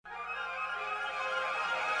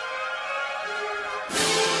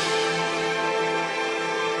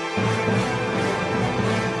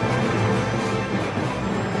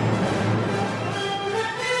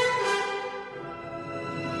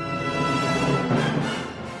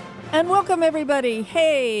And welcome, everybody.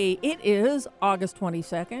 Hey, it is August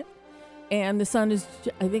 22nd, and the sun is,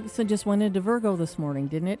 I think the sun just went into Virgo this morning,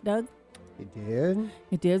 didn't it, Doug? It did.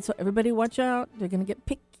 It did, so everybody watch out. They're going to get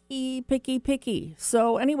picky.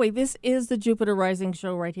 So anyway, this is the Jupiter Rising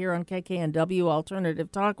Show right here on KKNW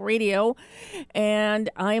Alternative Talk Radio, and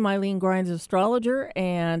I'm Eileen Grimes, Astrologer,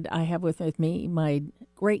 and I have with me my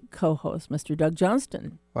great co-host, Mr. Doug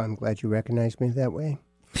Johnston. Well, I'm glad you recognized me that way.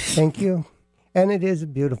 Thank you. And it is a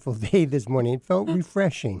beautiful day this morning. It felt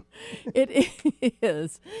refreshing. It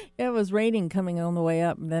is. It was raining coming on the way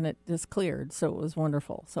up, and then it just cleared, so it was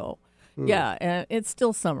wonderful. So, yeah, and it's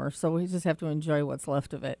still summer, so we just have to enjoy what's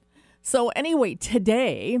left of it. So anyway,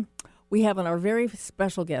 today we have our very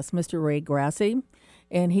special guest, Mr. Ray Grasse,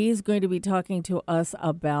 and he's going to be talking to us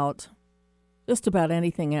about just about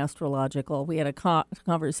anything astrological. We had a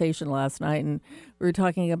conversation last night, and we were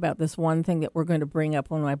talking about this one thing that we're going to bring up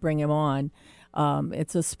when I bring him on.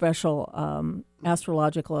 It's a special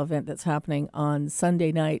astrological event that's happening on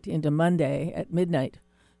Sunday night into Monday at midnight.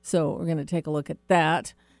 So we're going to take a look at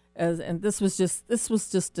that. And this was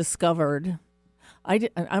just discovered.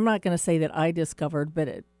 I'm not going to say that I discovered,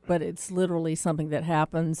 but it's literally something that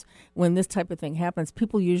happens when this type of thing happens.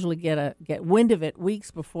 People usually get wind of it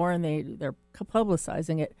weeks before, and they're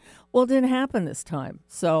publicizing it. Well, it didn't happen this time.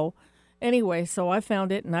 So anyway, so I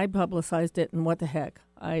found it and I publicized it, and what the heck,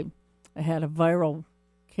 I had a viral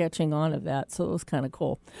catching on of that, so it was kind of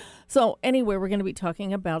cool. So anyway, we're going to be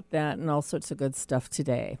talking about that and all sorts of good stuff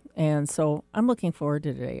today. And so I'm looking forward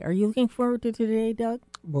to today. Are you looking forward to today, Doug?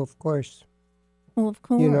 Well, of course. Well, of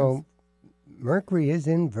course. You know, Mercury is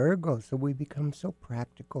in Virgo, so we become so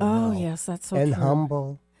practical Oh, now. yes, that's so and true.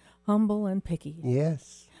 humble. Humble and picky.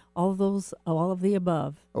 Yes. All of the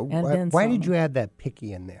above. And then why some. did you add that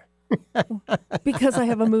picky in there? Because I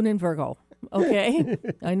have a moon in Virgo. Okay,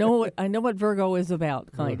 I know what Virgo is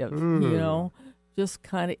about, kind of. Mm-hmm. You know, just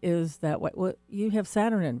kind of is that way. Well, you have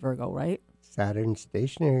Saturn in Virgo, right? Saturn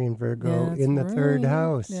stationary in Virgo That's in the right. third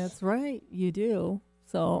house. That's right, you do.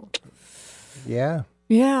 So, Yeah.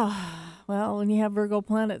 Well, when you have Virgo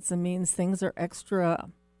planets, it means things are extra.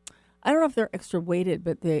 I don't know if they're extra weighted,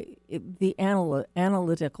 but the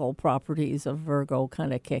analytical properties of Virgo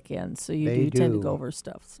kind of kick in. So you do tend to go over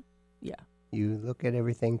stuff. Yeah. You look at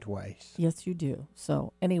everything twice. Yes, you do.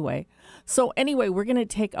 So anyway, we're going to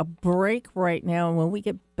take a break right now. And when we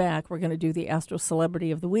get back, we're going to do the Astro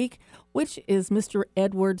Celebrity of the Week, which is Mr.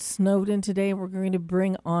 Edward Snowden today. We're going to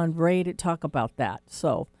bring on Ray to talk about that.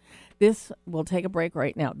 So we'll take a break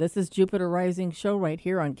right now. This is Jupiter Rising Show right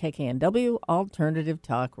here on KKNW Alternative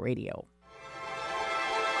Talk Radio.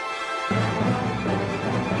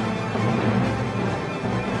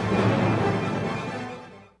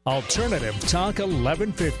 Alternative Talk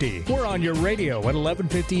 1150. We're on your radio at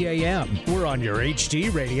 1150 a.m. We're on your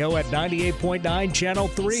HD radio at 98.9 Channel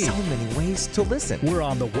 3. So many ways to listen. We're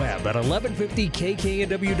on the web at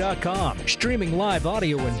 1150kknw.com, streaming live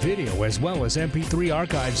audio and video as well as MP3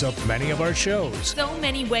 archives of many of our shows. So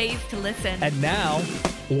many ways to listen. And now,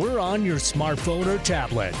 we're on your smartphone or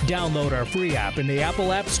tablet. Download our free app in the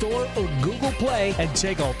Apple App Store or Google Play and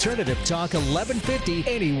take Alternative Talk 1150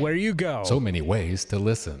 anywhere you go. So many ways to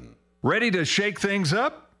listen. Ready to shake things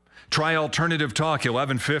up? Try Alternative Talk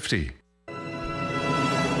 1150.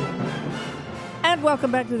 And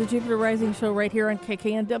welcome back to the Jupiter Rising Show right here on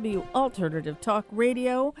KKNW Alternative Talk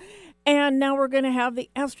Radio. And now we're going to have the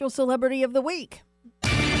Astro Celebrity of the Week.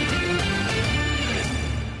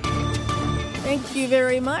 Thank you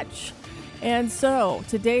very much. And so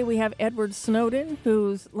today we have Edward Snowden,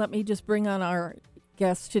 let me just bring on our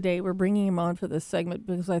guest today. We're bringing him on for this segment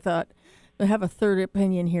because I thought I have a third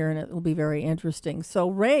opinion here, and it will be very interesting. So,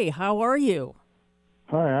 Ray, how are you?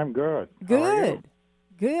 Hi, I'm good. Good.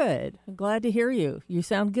 Good. I'm glad to hear you. You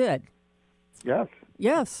sound good. Yes.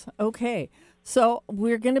 Yes. Okay. So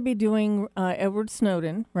we're going to be doing Edward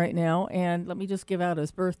Snowden right now, and let me just give out his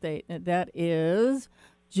birth date. That is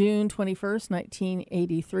June 21st,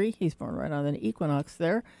 1983. He's born right on the equinox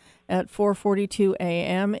there at 4:42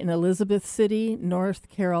 a.m. in Elizabeth City, North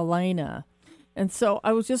Carolina. And so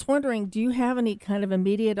I was just wondering, do you have any kind of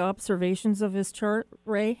immediate observations of his chart,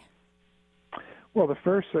 Ray? Well, the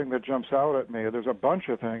first thing that jumps out at me, there's a bunch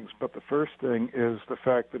of things, but the first thing is the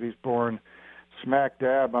fact that he's born smack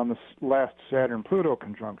dab on the last Saturn-Pluto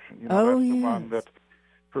conjunction. That's the one that,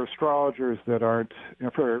 for astrologers that aren't,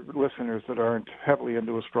 for listeners that aren't heavily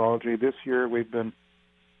into astrology, this year we've been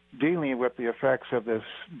dealing with the effects of this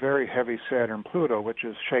very heavy Saturn-Pluto, which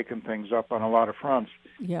has shaken things up on a lot of fronts.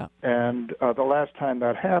 Yeah. And the last time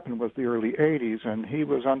that happened was the early 80s, and he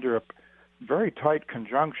was under a very tight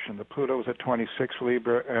conjunction. The Pluto was at 26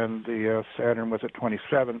 Libra, and the Saturn was at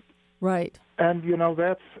 27. Right. And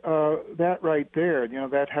that's that right there.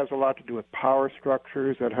 That has a lot to do with power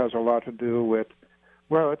structures. That has a lot to do with,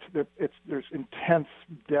 well, there's intense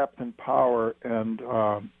depth and power, and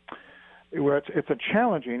where it's a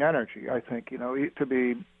challenging energy. I think to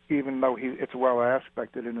be, even though it's well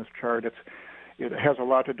aspected in his chart, it has a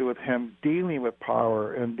lot to do with him dealing with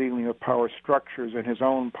power and dealing with power structures and his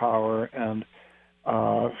own power, and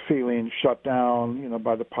feeling shut down,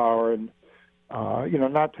 by the power, and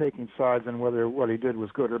not taking sides on whether what he did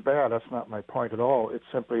was good or bad. That's not my point at all. It's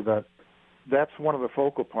simply that that's one of the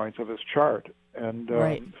focal points of his chart. And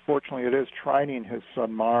right. Fortunately, it is trining his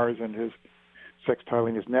sun Mars and his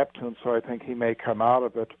sextiling his Neptune, so I think he may come out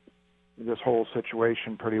of it, this whole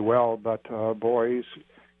situation, pretty well. But boy,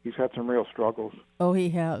 he's had some real struggles. Oh, he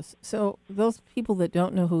has. So those people that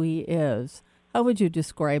don't know who he is, how would you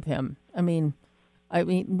describe him? I mean,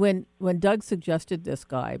 when Doug suggested this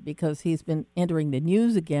guy, because he's been entering the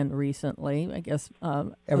news again recently, I guess.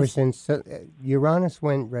 Ever since Uranus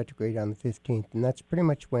went retrograde on the 15th, and that's pretty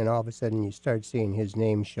much when all of a sudden you start seeing his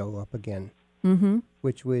name show up again. Mm-hmm.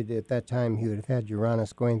 Which would, at that time, he would have had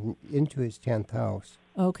Uranus going into his 10th house.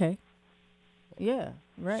 Okay. Yeah,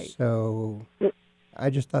 right. So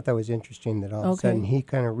I just thought that was interesting that all of a sudden he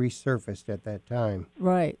kind of resurfaced at that time.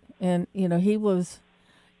 Right. And, he was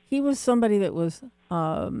somebody that was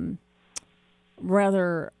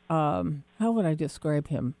rather, how would I describe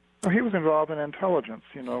him? Well, he was involved in intelligence,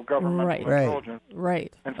 governmental intelligence,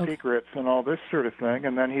 right, and secrets and all this sort of thing.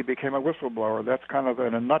 And then he became a whistleblower. That's kind of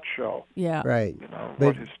in a nutshell. Yeah, right.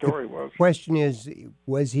 What his story was. Question is he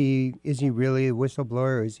really a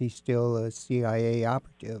whistleblower, or is he still a CIA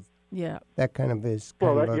operative? Yeah, that kind of is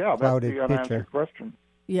kind of a clouded that's the unanswered picture. Question.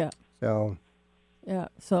 Yeah. So. Yeah.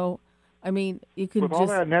 So, I mean, you could with all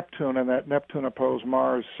that Neptune and that Neptune opposed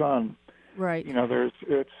Mars Sun. Right.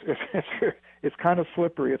 It's kind of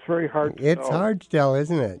slippery. It's very hard to tell. It's hard to tell,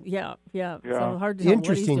 isn't it? Yeah. So hard to tell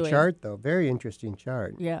interesting what he's chart, though. Very interesting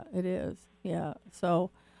chart. Yeah, it is. Yeah.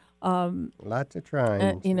 So lots of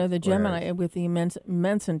trying. And, the Gemini, with the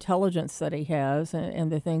immense intelligence that he has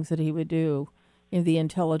and the things that he would do, the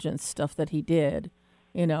intelligence stuff that he did,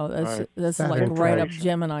 that's like right up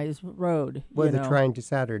Gemini's road. Well, the trine to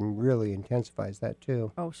Saturn really intensifies that,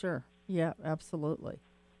 too. Oh, sure. Yeah, absolutely.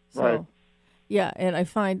 So, right. Yeah, and I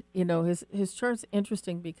find, his chart's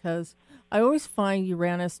interesting because I always find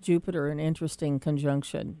Uranus-Jupiter an interesting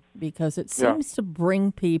conjunction because it seems to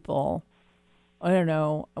bring people, I don't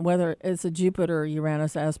know whether it's a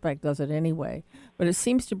Jupiter-Uranus aspect does it anyway, but it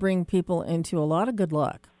seems to bring people into a lot of good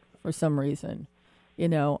luck for some reason.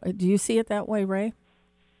 Do you see it that way, Ray?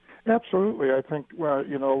 Absolutely. I think, a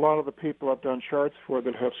lot of the people I've done charts for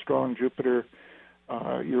that have strong Jupiter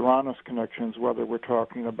Uranus connections, whether we're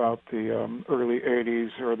talking about the early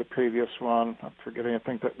 80s or the previous one. I'm forgetting. I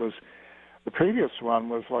think that was the previous one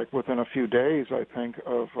was like within a few days, I think,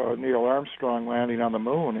 of Neil Armstrong landing on the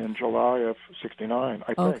moon in July of '69,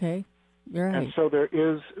 I think. Okay. Right. And so there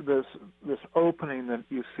is this opening that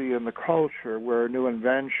you see in the culture where new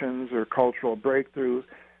inventions or cultural breakthroughs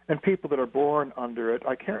and people that are born under it.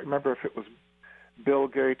 I can't remember if it was Bill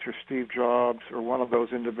Gates or Steve Jobs or one of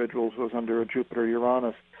those individuals was under a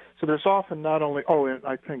Jupiter-Uranus. So there's often not only, and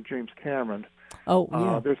I think James Cameron. Oh,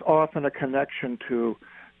 yeah. There's often a connection to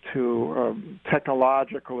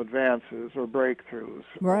technological advances or breakthroughs.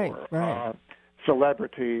 Right, or, right.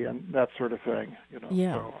 Celebrity and that sort of thing.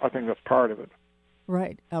 Yeah. So I think that's part of it.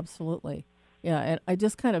 Right, absolutely. Yeah, and I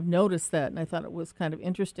just kind of noticed that, and I thought it was kind of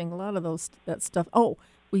interesting. A lot of that stuff. Oh,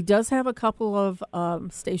 we does have a couple of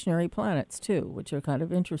stationary planets, too, which are kind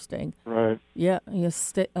of interesting. Right. Yeah,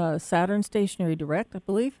 yes, Saturn stationary direct, I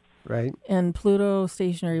believe. Right. And Pluto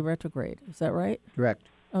stationary retrograde. Is that right? Direct.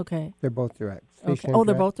 Okay. They're both direct. Okay. Oh,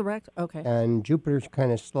 they're both direct? Okay. And Jupiter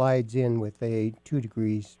kind of slides in with a 2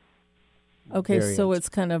 degrees Okay, variance. so it's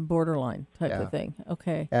kind of borderline type of thing.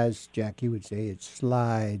 Okay. As Jackie would say, it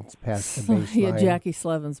slides past the baseline. Yeah, Jackie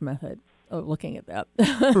Slevin's method. Oh, looking at that.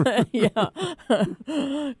 Yeah.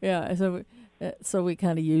 Yeah, so we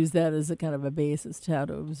kind of use that as a kind of a basis to how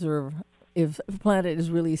to observe if a planet is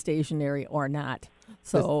really stationary or not.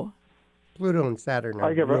 So Pluto and Saturn are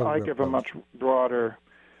I give real a much broader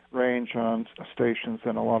range on stations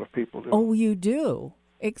than a lot of people do. Oh, you do?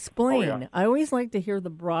 Explain. Oh, yeah. I always like to hear the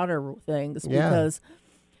broader things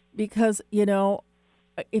because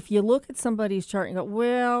if you look at somebody's chart and go,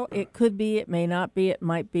 well, it could be, it may not be, it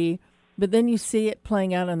might be, but then you see it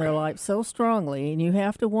playing out in their life so strongly, and you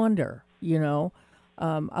have to wonder,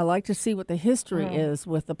 I like to see what the history is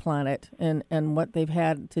with the planet and what they've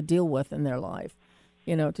had to deal with in their life,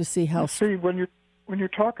 to see how... See, when you're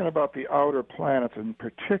talking about the outer planets in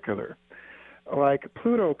particular, like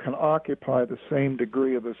Pluto can occupy the same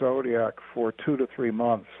degree of the zodiac for 2 to 3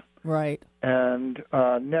 months. Right. And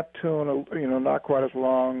Neptune, not quite as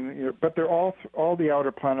long, but they're all the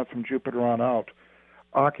outer planets from Jupiter on out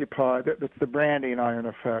occupy. That's the branding iron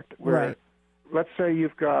effect. Where, right. Let's say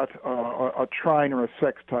you've got a trine or a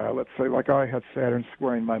sextile. Let's say, like I had Saturn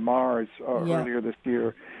squaring my Mars earlier this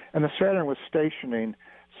year, and the Saturn was stationing,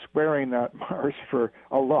 squaring that Mars for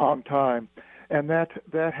a long time, and that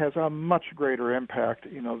has a much greater impact,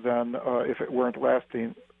 than if it weren't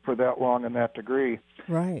lasting for that long and that degree.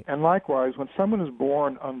 Right. And likewise, when someone is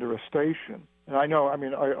born under a station, and I know,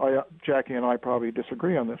 Jackie and I probably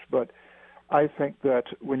disagree on this, but I think that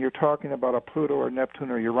when you're talking about a Pluto or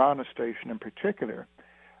Neptune or Uranus station in particular,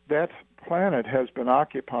 that planet has been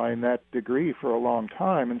occupying that degree for a long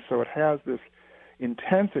time, and so it has this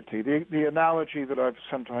intensity. The analogy that I've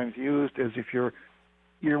sometimes used is if you're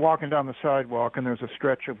walking down the sidewalk and there's a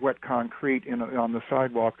stretch of wet concrete on the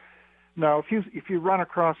sidewalk. Now, if you run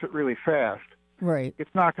across it really fast, right,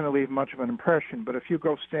 it's not going to leave much of an impression. But if you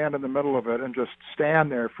go stand in the middle of it and just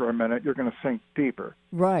stand there for a minute, you're going to sink deeper.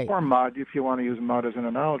 Right. Or mud, if you want to use mud as an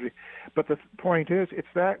analogy. But the point is, it's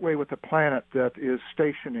that way with the planet that is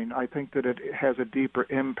stationing. I think that it has a deeper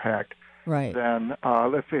impact than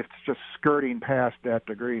if it's just skirting past that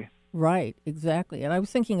degree. Right, exactly. And I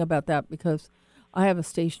was thinking about that because I have a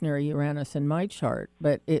stationary Uranus in my chart,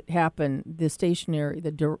 but it happened,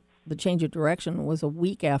 the change of direction was a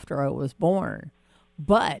week after I was born.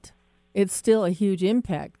 But it's still a huge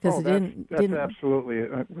impact because that's absolutely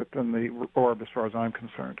within the orb as far as I'm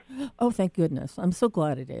concerned. Oh, thank goodness. I'm so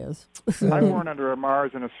glad it is. I'm born under a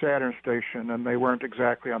Mars and a Saturn station, and they weren't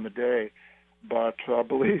exactly on the day. But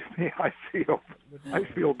believe me, I feel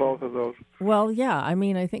both of those. Well, yeah.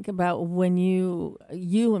 I think about when you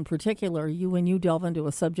in particular, when you delve into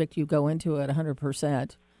a subject, you go into it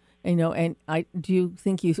 100%. And do you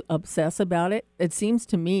think you obsess about it? It seems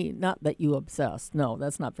to me, not that you obsess. No,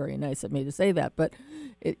 that's not very nice of me to say that. But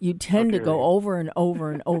you tend to go over and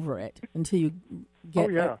over and over it until you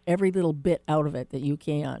get every little bit out of it that you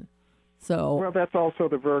can. So well, that's also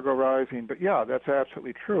the Virgo rising. But yeah, that's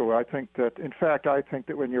absolutely true. I think that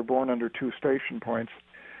when you're born under 2 station points,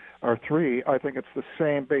 or 3, I think it's the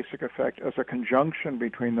same basic effect as a conjunction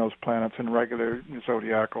between those planets in regular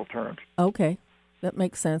zodiacal terms. Okay. That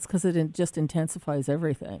makes sense because it just intensifies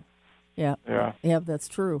everything. Yeah. Yeah, that's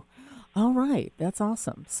true. All right. That's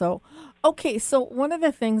awesome. So, okay. So one of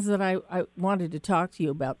the things that I wanted to talk to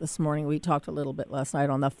you about this morning, we talked a little bit last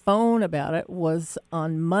night on the phone about it, was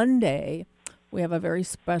on Monday. We have a very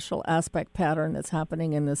special aspect pattern that's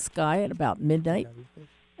happening in the sky at about midnight.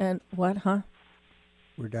 And what, huh?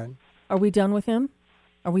 We're done. Are we done with him?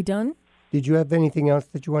 Are we done? Did you have anything else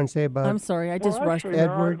that you want to say about? I'm sorry, I just rushed.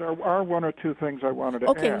 Edward. There are 1 or 2 things I wanted to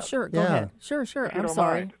add. Okay, sure, go ahead. Sure. I'm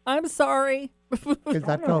sorry. Mind. I'm sorry. Because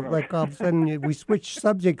I felt like all of a sudden we switched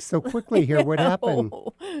subjects so quickly here. What happened?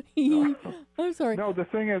 I'm sorry. No, the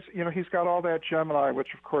thing is, he's got all that Gemini,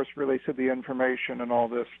 which of course relates to the information and all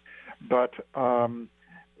this. But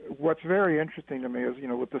what's very interesting to me is,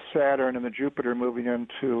 with the Saturn and the Jupiter moving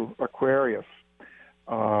into Aquarius,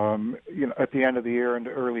 at the end of the year and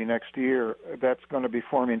early next year, that's going to be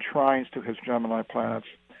forming trines to his Gemini planets.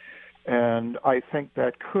 And I think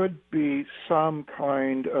that could be some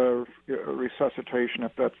kind of resuscitation,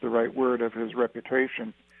 if that's the right word, of his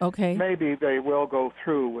reputation. Okay. Maybe they will go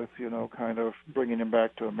through with, kind of bringing him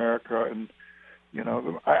back to America. And,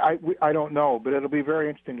 I don't know, but it'll be very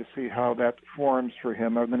interesting to see how that forms for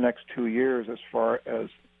him over the next 2 years as far as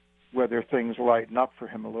whether things lighten up for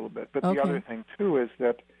him a little bit. But the other thing, too, is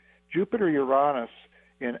that Jupiter-Uranus,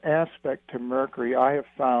 in aspect to Mercury, I have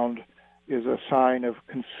found is a sign of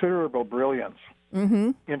considerable brilliance,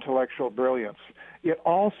 intellectual brilliance. It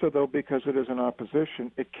also, though, because it is in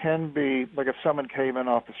opposition, it can be, like if someone came in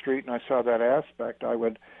off the street and I saw that aspect, I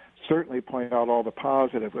would certainly point out all the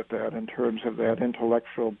positive with that in terms of that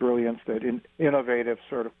intellectual brilliance, that innovative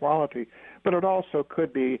sort of quality. But it also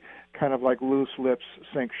could be kind of like loose lips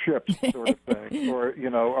sink ships sort of thing, or,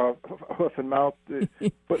 foot and mouth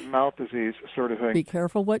disease sort of thing. Be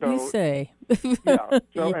careful what you say.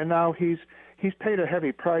 And now he's paid a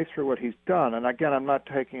heavy price for what he's done. And again, I'm not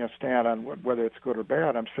taking a stand on whether it's good or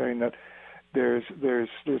bad. I'm saying that there's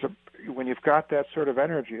when you've got that sort of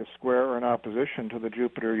energy, a square or an opposition to the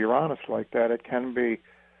Jupiter-Uranus like that, it can be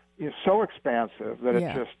so expansive that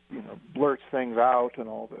it just blurts things out and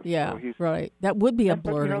all this. Yeah, so right. That would be a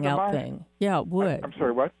blurting out thing. Yeah, it would. I'm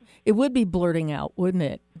sorry, what? It would be blurting out, wouldn't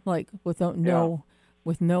it? Like with no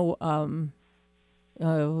what's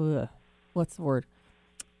the word?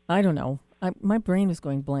 I don't know. My brain is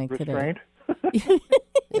going blank Restraint? today.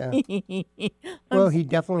 Yeah. Well, he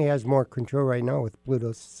definitely has more control right now with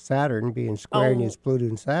Pluto Saturn being squaring his Pluto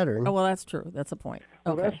and Saturn. Oh, well, that's true. That's a point. Okay.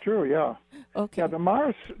 Well, that's true, yeah. Okay. Yeah, the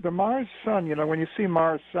Mars Sun, when you see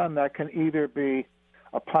Mars Sun, that can either be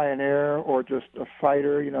a pioneer or just a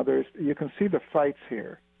fighter. You can see the fights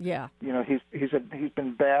here. Yeah. He's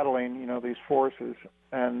been battling, these forces,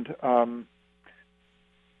 and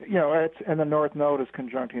and the North Node is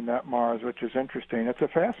conjuncting that Mars, which is interesting. It's a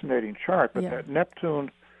fascinating chart, but that Neptune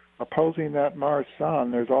opposing that Mars Sun,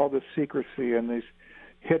 there's all this secrecy and these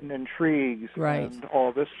hidden intrigues and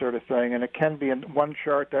all this sort of thing. And it can be in one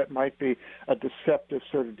chart that might be a deceptive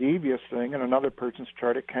sort of devious thing. In another person's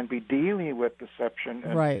chart, it can be dealing with deception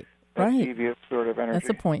and devious sort of energy. That's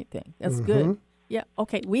a point thing. That's good. Yeah.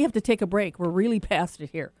 Okay. We have to take a break. We're really past it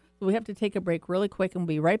here. So we have to take a break really quick, and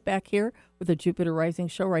we'll be right back here with the Jupiter Rising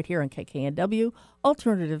Show right here on KKNW,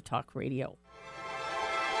 Alternative Talk Radio.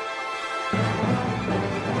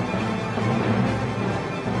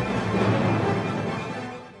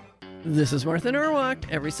 This is Martha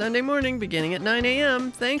Norwalk. Every Sunday morning beginning at 9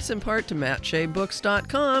 a.m., thanks in part to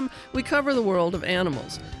MattShaybooks.com, we cover the world of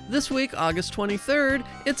animals. This week, August 23rd,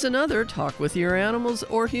 it's another Talk with Your Animals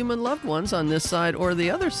or Human Loved Ones on this side or the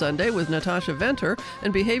other Sunday with Natasha Venter,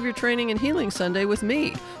 and Behavior Training and Healing Sunday with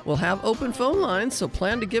me. We'll have open phone lines, so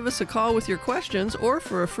plan to give us a call with your questions or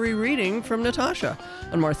for a free reading from Natasha.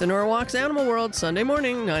 On Martha Norwalk's Animal World, Sunday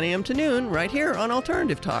morning, 9 a.m. to noon, right here on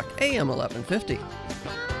Alternative Talk, AM 1150.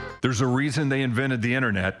 There's a reason they invented the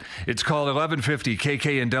internet. It's called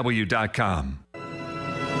 1150kknw.com.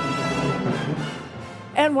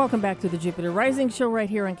 And welcome back to the Jupiter Rising Show right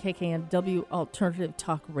here on KKNW Alternative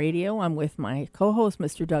Talk Radio. I'm with my co-host,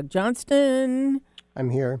 Mr. Doug Johnston.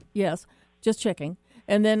 I'm here. Yes, just checking.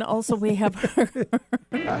 And then also we have...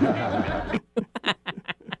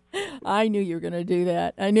 I knew you were going to do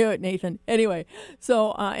that. I knew it, Nathan. Anyway,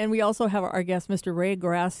 so, and we also have our guest, Mr. Ray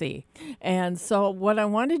Grasse. And so what I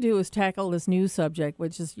want to do is tackle this new subject,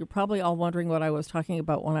 which is, you're probably all wondering what I was talking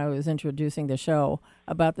about when I was introducing the show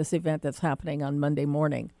about this event that's happening on Monday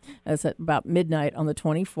morning. It's at about midnight on the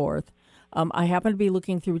 24th. I happen to be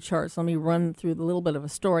looking through charts. Let me run through a little bit of a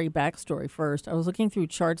backstory first. I was looking through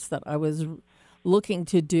charts that I was looking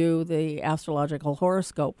to do the astrological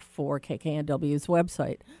horoscope for KKNW's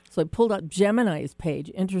website. So I pulled up Gemini's page.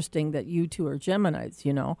 Interesting that you two are Geminis,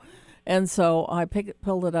 And so I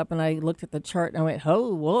pulled it up and I looked at the chart and I went,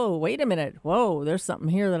 whoa, wait a minute. Whoa, there's something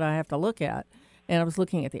here that I have to look at. And I was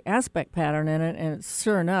looking at the aspect pattern in it, and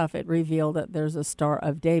sure enough, it revealed that there's a Star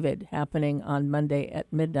of David happening on Monday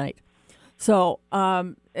at midnight. So,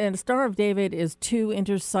 and Star of David is two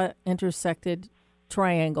intersected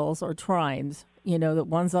triangles or trines, that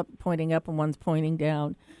one's pointing up and one's pointing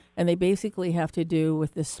down. And they basically have to do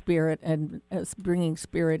with the spirit and bringing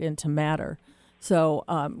spirit into matter. So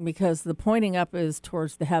because the pointing up is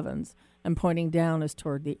towards the heavens and pointing down is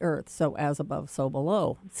toward the earth. So as above, so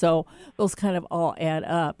below. So those kind of all add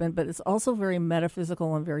up. But it's also very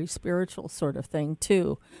metaphysical and very spiritual sort of thing,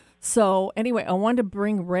 too. So anyway, I wanted to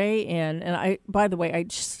bring Ray in. And by the way, I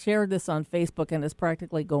shared this on Facebook, and it's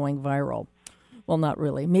practically going viral. Well, not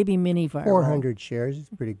really. Maybe mini viral. 400 shares is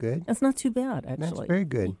pretty good. That's not too bad, actually. That's very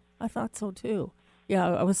good. I thought so, too. Yeah,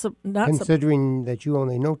 I was not... Considering that you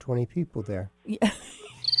only know 20 people there. Yeah.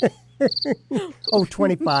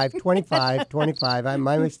 25.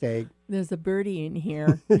 My mistake. There's a birdie in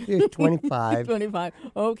here. 25. 25.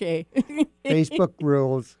 Okay. Facebook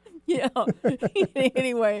rules. Yeah.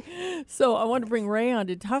 Anyway, so I want to bring Ray on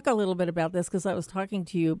to talk a little bit about this, because I was talking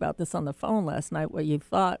to you about this on the phone last night, what you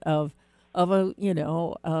thought of a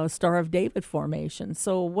Star of David formation.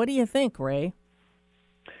 So what do you think, Ray?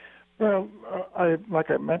 Well, like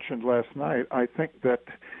I mentioned last night, I think that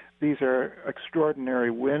these are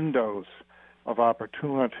extraordinary windows of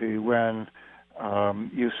opportunity when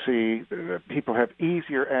you see people have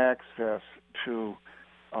easier access to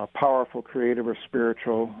powerful, creative, or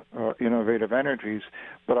spiritual, innovative energies.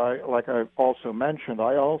 But like I also mentioned,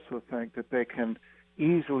 I also think that they can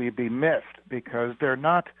easily be missed because they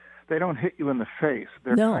don't hit you in the face.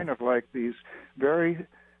 They're kind of like these very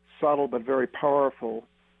subtle but very powerful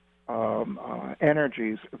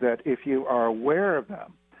energies that if you are aware of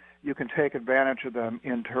them, you can take advantage of them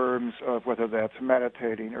in terms of whether that's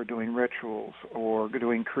meditating or doing rituals or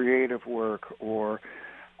doing creative work or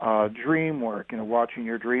dream work, watching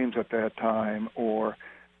your dreams at that time, or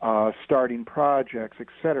starting projects,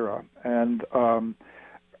 etc. And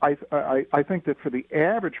I think that for the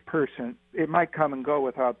average person, it might come and go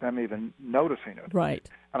without them even noticing it. Right.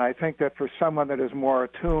 And I think that for someone that is more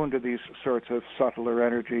attuned to these sorts of subtler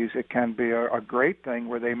energies, it can be a great thing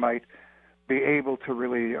where they might be able to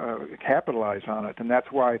really capitalize on it. And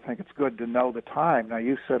that's why I think it's good to know the time. Now,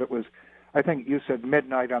 you said it was, I think you said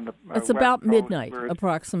midnight on the It's West about Coast, midnight, where it's-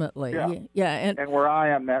 approximately. Yeah. And where I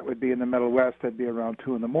am, that would be in the Middle West. That'd be around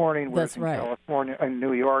 2 in the morning. Whereas That's right. in California and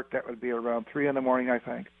New York, that would be around 3 in the morning, I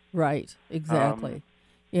think. right, exactly.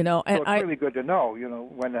 And So it's really good to know,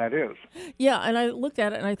 when that is. Yeah, and I looked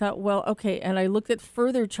at it and I thought, well, okay. And I looked at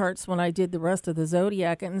further charts when I did the rest of the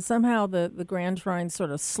zodiac, and somehow the grand trine sort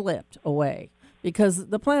of slipped away because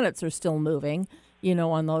the planets are still moving,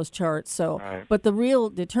 on those charts. So, Right. But the real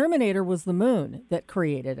determinator was the moon that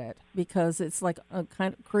created it, because it's like a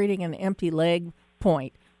kind of creating an empty leg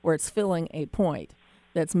point where it's filling a point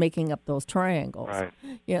that's making up those triangles. Right.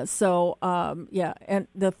 Yeah. So, and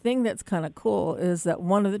the thing that's kind of cool is that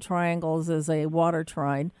one of the triangles is a water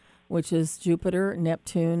trine, which is Jupiter,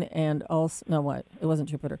 Neptune, and also it wasn't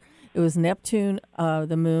Jupiter. It was Neptune,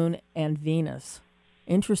 the Moon, and Venus.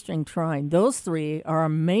 Interesting trine. Those three are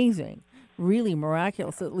amazing, really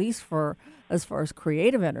miraculous, at least for as far as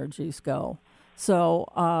creative energies go.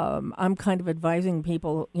 So I'm kind of advising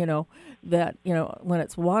people, that, when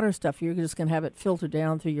it's water stuff, you're just going to have it filter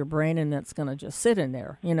down through your brain, and it's going to just sit in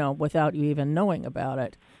there, without you even knowing about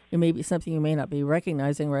it. It may be something you may not be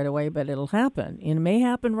recognizing right away, but it'll happen. It may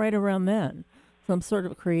happen right around then, some sort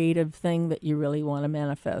of creative thing that you really want to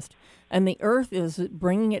manifest. And the earth is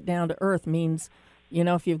bringing it down to earth means,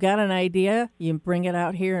 if you've got an idea, you bring it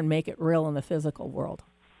out here and make it real in the physical world.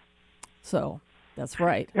 So that's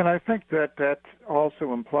right. And I think that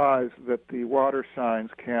also implies that the water signs,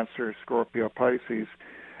 Cancer, Scorpio, Pisces,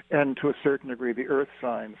 and to a certain degree the earth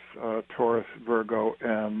signs, Taurus, Virgo,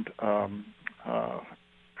 and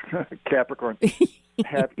Capricorn,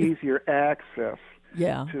 have easier access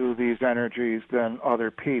to these energies than other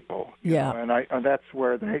people. And that's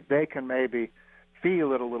where they can maybe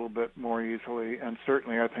feel it a little bit more easily, and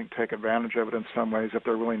certainly I think take advantage of it in some ways if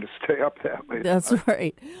they're willing to stay up that late. That's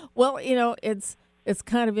right. Well, it's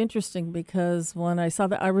kind of interesting because when I saw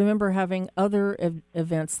that, I remember having other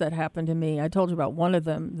events that happened to me. I told you about one of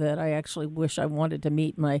them that I actually wish I wanted to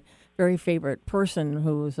meet my very favorite person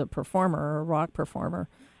who was a performer, a rock performer.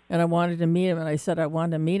 And I wanted to meet him, and I said I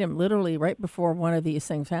wanted to meet him literally right before one of these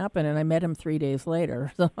things happened, and I met him 3 days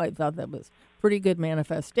later. So I thought that was pretty good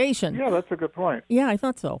manifestation. Yeah, that's a good point. Yeah, I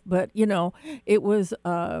thought so. But, it was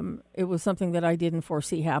something that I didn't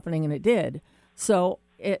foresee happening, and it did. So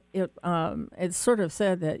it sort of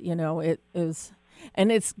said that, it is,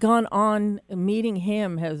 and it's gone on. Meeting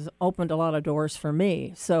him has opened a lot of doors for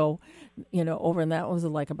me. So, and that was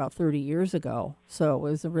like about 30 years ago. So it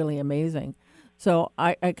was really amazing. So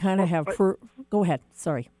I kind of have go ahead.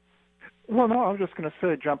 Sorry. Well, no, I was just going to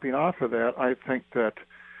say, jumping off of that, I think that,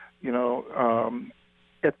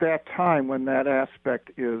 at that time when that aspect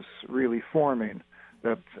is really forming,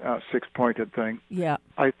 that six-pointed thing,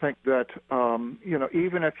 I think that,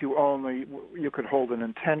 even if you could hold an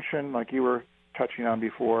intention, like you were touching on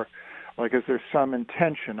before, like is there some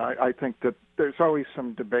intention? I think that there's always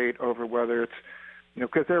some debate over whether it's,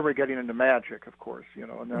 because there we're getting into magic, of course, and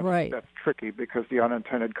that's tricky because the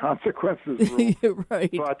unintended consequences rule. Right.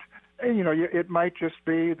 But, it might just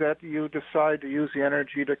be that you decide to use the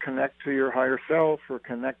energy to connect to your higher self or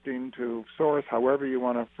connecting to source, however you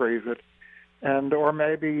want to phrase it. And, or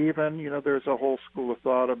maybe even, there's a whole school of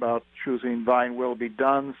thought about choosing thine will be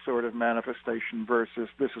done sort of manifestation versus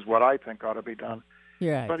this is what I think ought to be done.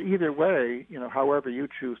 Yeah. But either way, however you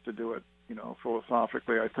choose to do it,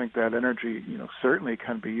 philosophically, I think that energy, certainly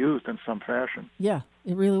can be used in some fashion. Yeah,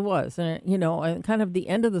 it really was. And, and kind of the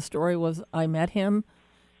end of the story was I met him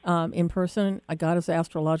in person. I got his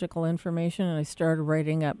astrological information, and I started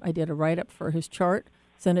writing up. I did a write-up for his chart,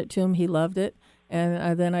 sent it to him. He loved it.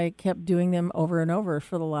 And then I kept doing them over and over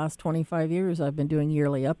for the last 25 years. I've been doing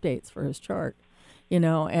yearly updates for his chart.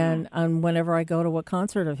 And whenever I go to a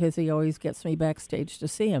concert of his, he always gets me backstage to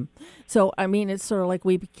see him. So, it's sort of like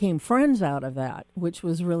we became friends out of that, which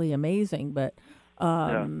was really amazing. But,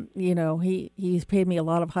 he's paid me a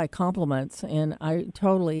lot of high compliments, and I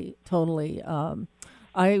totally, I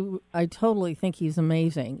totally think he's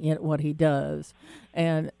amazing at what he does.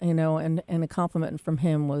 And, and a compliment from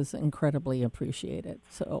him was incredibly appreciated.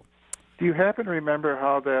 So, do you happen to remember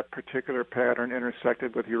how that particular pattern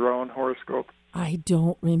intersected with your own horoscope? I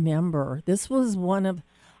don't remember. This was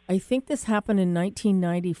I think this happened in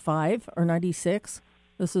 1995 or 96.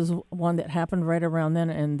 This is one that happened right around then,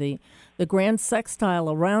 and the grand sextile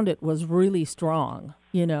around it was really strong,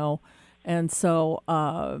 and so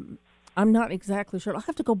I'm not exactly sure. I'll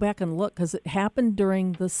have to go back and look because it happened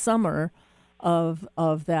during the summer of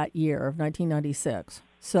that year of 1996.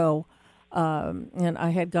 So, and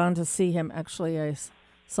I had gone to see him. Actually, I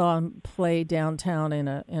saw him play downtown in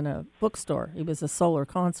a bookstore. It was a solar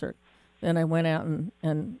concert. Then I went out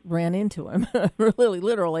and ran into him, really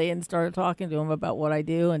literally, and started talking to him about what I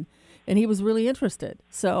do, and he was really interested.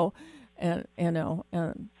 So, and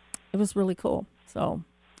it was really cool. So,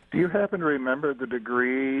 do you happen to remember the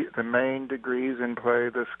main degrees in play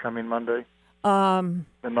this coming Monday? The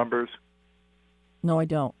numbers? No, I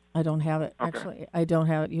don't. I don't have it. Okay. Actually, I don't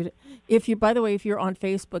have it. By the way, if you're on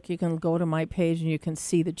Facebook, you can go to my page and you can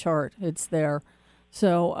see the chart. It's there.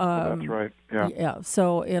 So that's right. Yeah. Yeah.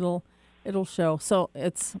 So it'll show. So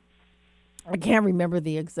I can't remember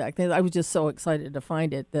the exact thing. I was just so excited to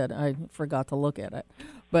find it that I forgot to look at it.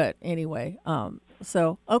 But anyway,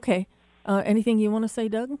 so okay. Anything you want to say,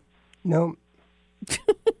 Doug? No.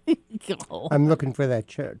 I'm looking for that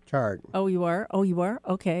chart. Oh, you are?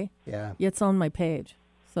 Okay. Yeah. It's on my page.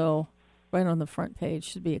 So right on the front page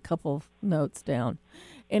should be a couple of notes down.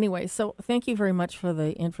 Anyway, so thank you very much for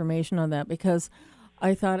the information on that, because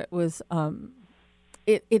I thought it was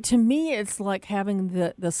it to me it's like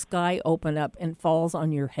having the sky open up and falls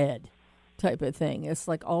on your head type of thing. It's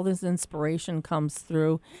like all this inspiration comes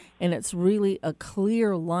through, and it's really a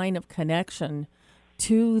clear line of connection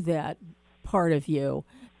to that part of you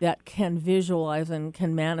that can visualize and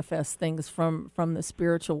can manifest things from the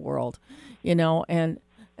spiritual world, and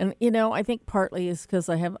I think partly is because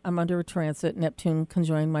I'm under a transit. Neptune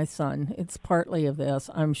conjoined my sun. It's partly of this.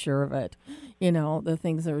 I'm sure of it. The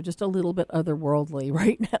things are just a little bit otherworldly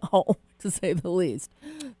right now, to say the least.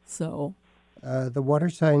 So, the water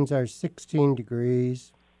signs are 16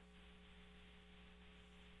 degrees,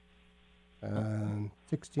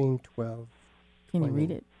 16, 12. Can 20. you read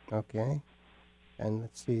it? Okay. And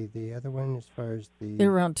let's see, the other one as far as the...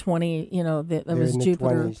 They're around 20, that was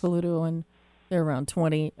Jupiter, 20s. Pluto, and they're around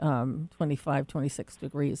 20, 25, 26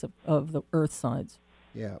 degrees of the Earth signs.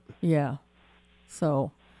 Yeah. Yeah.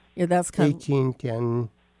 So, yeah, that's kind 18, 10,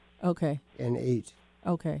 of... Okay. and 8.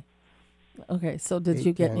 Okay. Okay, so did 8,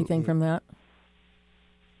 you get 10, anything 8. from that?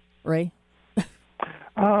 Ray?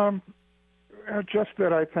 Just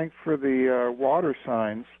that I think for the water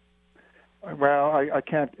signs, well, I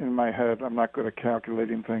can't in my head. I'm not good at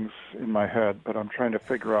calculating things in my head, but I'm trying to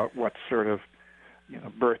figure out what sort of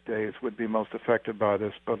birthdays would be most affected by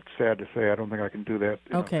this. But sad to say, I don't think I can do that.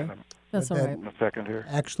 Okay, that's all right. In a second here.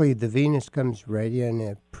 Actually, the Venus comes right in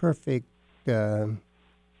a perfect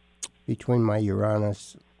between my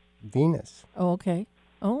Uranus Venus. Oh, okay.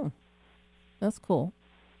 Oh, that's cool.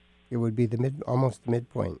 It would be almost the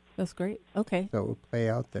midpoint. That's great. Okay. So it will play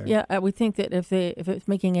out there. Yeah, I would think that if it's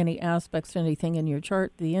making any aspects to anything in your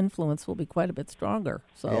chart, the influence will be quite a bit stronger.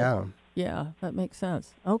 So yeah, that makes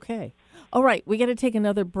sense. Okay. All right, we got to take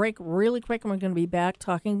another break really quick, and we're going to be back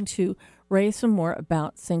talking to Ray some more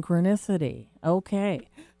about synchronicity. Okay.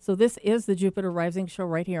 So this is the Jupiter Rising Show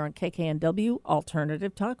right here on KKNW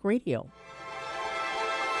Alternative Talk Radio.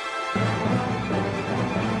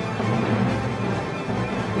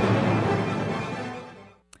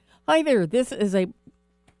 Hi there. This is a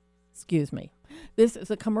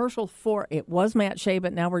commercial for, it was Matt Shea,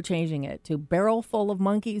 but now we're changing it to Barrel Full of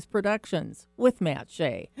Monkeys Productions with Matt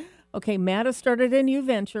Shea. Okay, Matt has started a new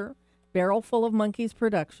venture, Barrel Full of Monkeys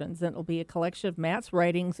Productions, and it'll be a collection of Matt's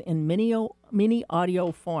writings in mini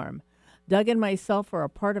audio form. Doug and myself are a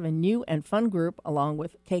part of a new and fun group, along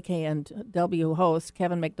with KKNW hosts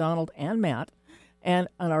Kevin McDonald and Matt, and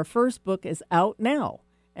our first book is out now.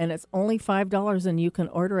 And it's only $5, and you can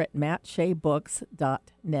order at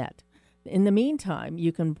mattshaybooks.net. In the meantime,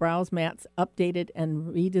 you can browse Matt's updated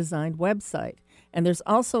and redesigned website. And there's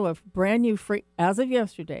also a brand new free, as of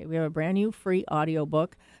yesterday, we have a brand new free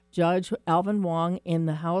audiobook, Judge Alvin Wong in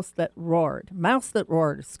the Mouse That Roared,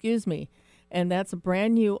 And that's a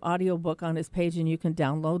brand new audiobook on his page, and you can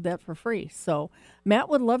download that for free. So Matt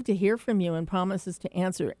would love to hear from you and promises to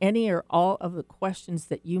answer any or all of the questions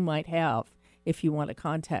that you might have. If you want to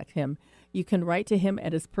contact him, you can write to him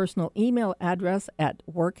at his personal email address at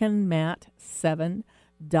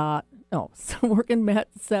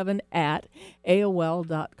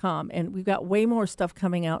workinmat7@AOL.com. And we've got way more stuff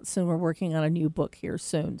coming out soon. We're working on a new book here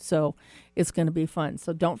soon, so it's going to be fun.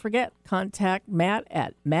 So don't forget, contact Matt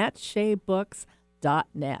at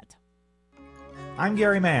mattshaybooks.net. I'm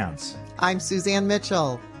Gary Mance. I'm Suzanne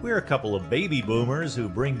Mitchell. We're a couple of baby boomers who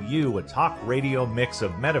bring you a talk radio mix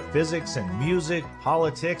of metaphysics and music,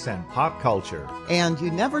 politics, and pop culture. And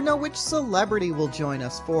you never know which celebrity will join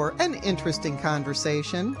us for an interesting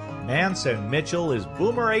conversation. Mance and Mitchell is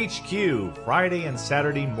Boomer HQ, Friday and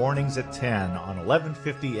Saturday mornings at 10 on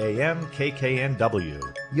 1150 AM KKNW.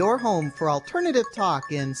 Your home for alternative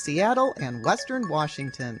talk in Seattle and Western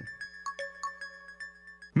Washington.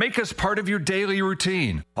 Make us part of your daily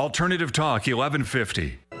routine. Alternative Talk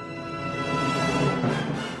 1150.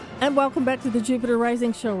 And welcome back to the Jupiter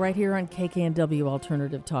Rising Show right here on KKNW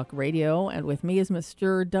Alternative Talk Radio. And with me is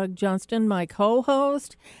Mr. Doug Johnston, my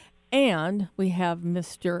co-host. And we have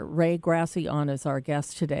Mr. Ray Grasse on as our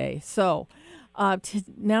guest today. So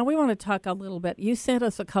now we want to talk a little bit. You sent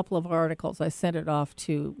us a couple of articles. I sent it off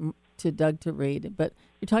to Doug to read. But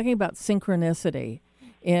you're talking about synchronicity.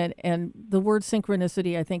 And the word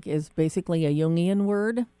synchronicity, I think, is basically a Jungian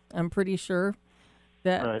word. I'm pretty sure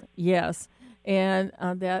that, right. Yes. And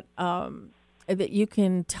that you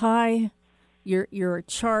can tie your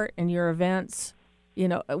chart and your events. You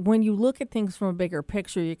know, when you look at things from a bigger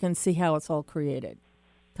picture, you can see how it's all created,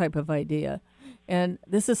 type of idea. And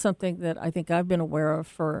this is something that I think I've been aware of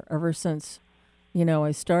for ever since, you know,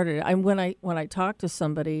 I started. When I talked to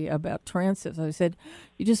somebody about transits, I said,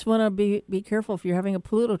 you just want to be careful. If you're having a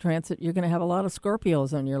Pluto transit, you're going to have a lot of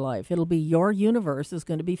Scorpios in your life. It'll be your universe is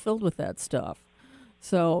going to be filled with that stuff.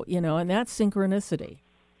 So, you know, and that's synchronicity.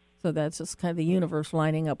 So that's just kind of the universe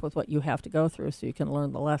lining up with what you have to go through so you can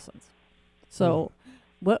learn the lessons. So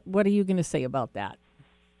what are you going to say about that?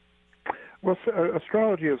 Well,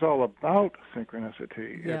 astrology is all about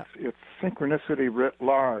synchronicity. Yeah. It's synchronicity writ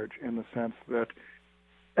large in the sense that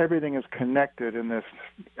everything is connected in this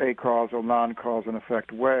acausal, non-cause and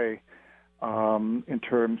effect way. In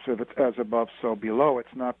terms of it's as above, so below.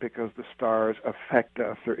 It's not because the stars affect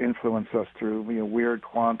us or influence us through weird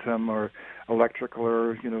quantum or electrical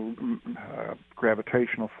or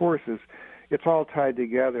gravitational forces. It's all tied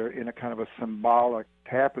together in a kind of a symbolic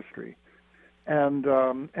tapestry. And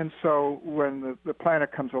so when the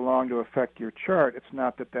planet comes along to affect your chart, it's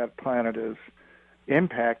not that planet is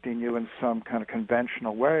impacting you in some kind of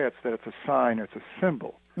conventional way. It's that it's a sign or it's a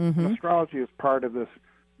symbol. Mm-hmm. Astrology is part of this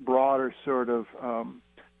broader sort of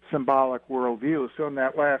symbolic worldview. So in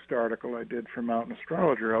that last article I did for Mountain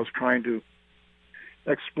Astrologer, I was trying to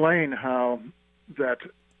explain how that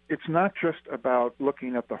it's not just about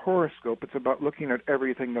looking at the horoscope, it's about looking at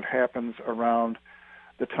everything that happens around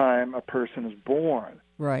the time a person is born.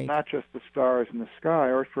 Right. Not just the stars in the sky.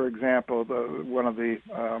 Or, for example, one of the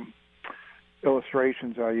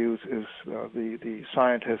illustrations I use is the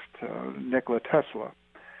scientist Nikola Tesla,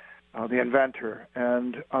 the inventor.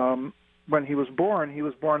 And when he was born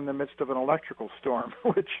in the midst of an electrical storm,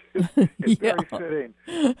 which is yeah. very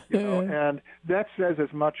fitting. And that says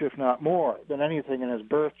as much, if not more, than anything in his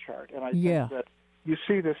birth chart. And I think that you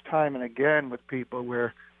see this time and again with people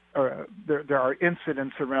where there are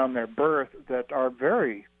incidents around their birth that are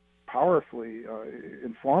very powerfully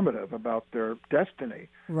informative about their destiny.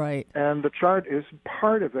 Right. And the chart is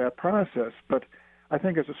part of that process. But I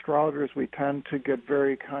think as astrologers, we tend to get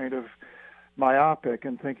very kind of myopic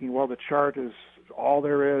in thinking, well, the chart is all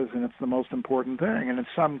there is and it's the most important thing. And in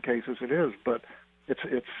some cases it is, but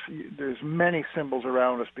there's many symbols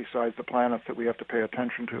around us besides the planets that we have to pay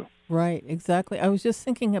attention to. Right, exactly. I was just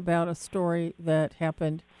thinking about a story that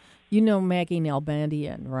happened. You know Maggie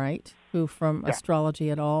Nalbandian, right? Who from Astrology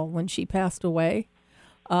at All. When she passed away,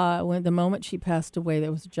 the moment she passed away,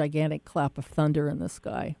 there was a gigantic clap of thunder in the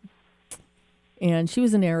sky. And she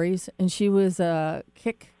was an Aries, and she was a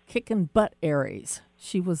kicking butt Aries.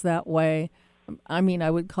 She was that way. I mean, I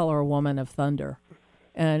would call her a woman of thunder.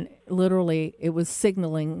 And literally, it was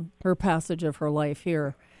signaling her passage of her life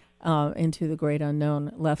here into the great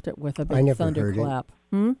unknown, left it with a big thunderclap.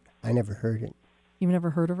 I never heard it. You've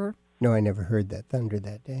never heard of her? No, I never heard that thunder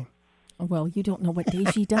that day. Well, you don't know what day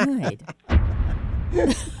she died.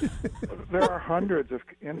 There are hundreds of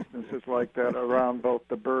instances like that around both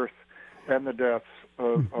the birth and the deaths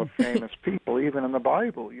of famous people, even in the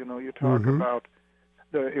Bible. You talk about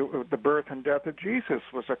the birth and death of Jesus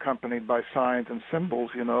was accompanied by signs and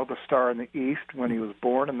symbols, the star in the east when he was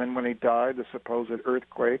born, and then when he died, the supposed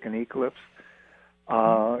earthquake and eclipse.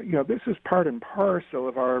 This is part and parcel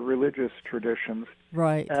of our religious traditions.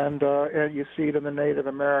 Right. And you see it in the Native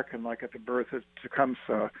American, like at the birth of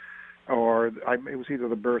Tecumseh, or it was either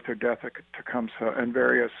the birth or death of Tecumseh, and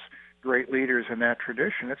various great leaders in that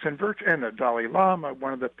tradition. It's in virtue, and the Dalai Lama,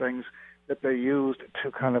 one of the things that they used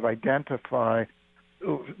to kind of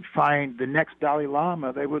find the next Dalai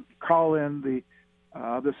Lama, they would call in the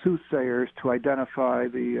soothsayers to identify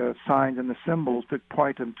the signs and the symbols to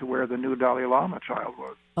point them to where the new Dalai Lama child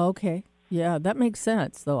was. Okay. Yeah, that makes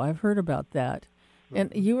sense, though. I've heard about that.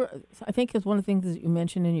 And I think it's one of the things that you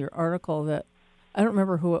mentioned in your article that, I don't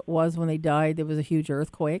remember who it was when they died. There was a huge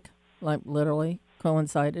earthquake, like literally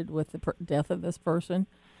coincided with the death of this person.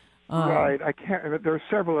 Right. I can't. There are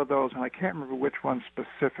several of those, and I can't remember which one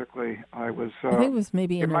specifically. I think it was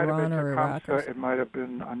maybe in Iran or Iraq. It might have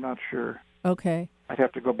been. I'm not sure. Okay. I'd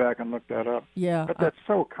have to go back and look that up. Yeah. But that's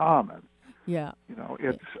so common. Yeah. You know,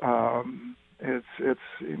 it's I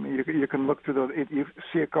mean, you can look through you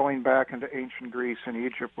see it going back into ancient Greece and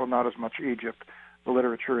Egypt. Well, not as much Egypt. The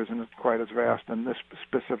literature isn't quite as vast in this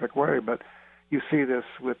specific way, but you see this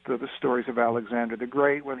with the stories of Alexander the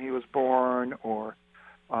Great when he was born, or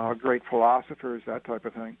great philosophers, that type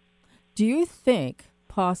of thing. Do you think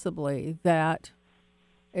possibly that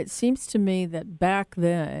it seems to me that back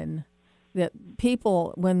then that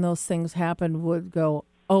people, when those things happened, would go,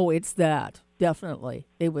 oh, it's that, definitely.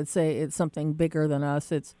 They would say it's something bigger than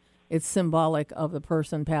us. It's symbolic of the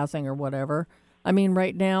person passing or whatever. I mean,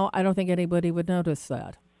 right now, I don't think anybody would notice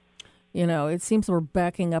that. You know, it seems we're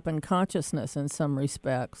backing up in consciousness in some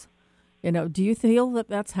respects. You know, do you feel that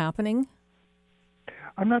that's happening?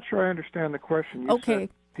 I'm not sure I understand the question. You said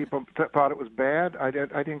people thought it was bad? I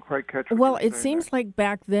didn't quite catch what Well, you were it saying seems there. like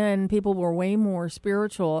back then people were way more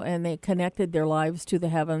spiritual and they connected their lives to the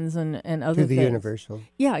heavens and other To the things. universal.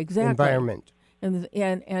 Yeah, exactly. Environment.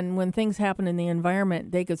 And when things happen in the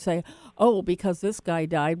environment, they could say, oh, because this guy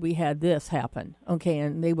died, we had this happen. Okay,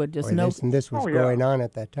 and they would just Or know. this and this was going on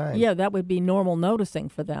at that time. Yeah, that would be normal noticing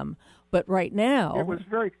for them. But right now. It was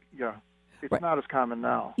it's not as common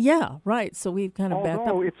now. Yeah, right. So we've kind of backed up.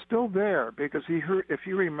 Although it's still there, because if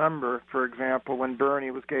you remember, for example, when Bernie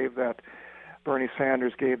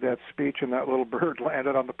Sanders gave that speech and that little bird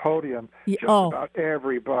landed on the podium, just about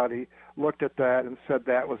everybody looked at that and said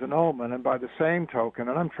that was an omen. And by the same token,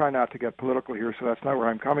 and I'm trying not to get political here, so that's not where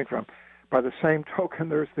I'm coming from, by the same token,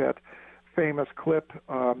 there's that famous clip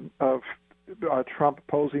of Trump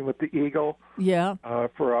posing with the eagle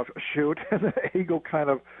for a shoot, and the eagle kind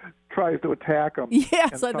of tries to attack him.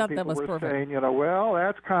 Yes, and I thought that was were perfect. saying, well,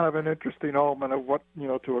 that's kind of an interesting omen of what,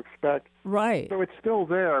 to expect. Right. So it's still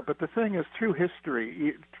there, but the thing is, through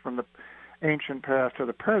history, from the ancient past to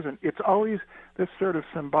the present, it's always this sort of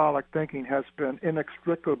symbolic thinking has been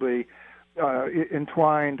inextricably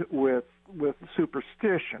entwined with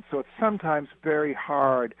superstition. So it's sometimes very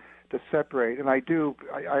hard to separate, and I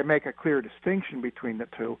make a clear distinction between the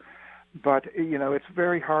two, but it's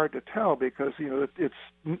very hard to tell because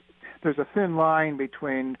there's a thin line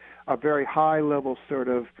between a very high level sort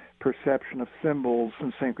of perception of symbols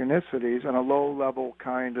and synchronicities and a low level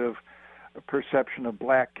kind of perception of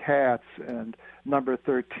black cats and number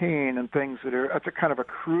 13 and things it's a kind of a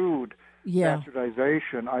crude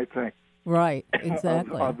bastardization, I think. Right,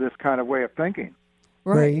 exactly. of this kind of way of thinking.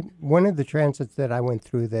 Right. One of the transits that I went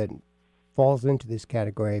through that falls into this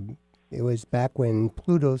category, it was back when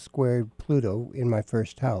Pluto squared Pluto in my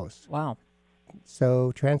first house. Wow.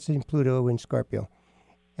 So transiting Pluto in Scorpio.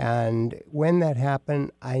 And when that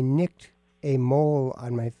happened, I nicked a mole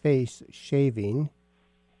on my face shaving,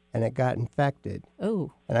 and it got infected.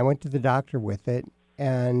 Oh. And I went to the doctor with it,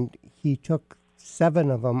 and he took 7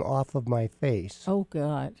 of them off of my face. Oh,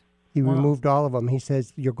 God. He removed all of them. He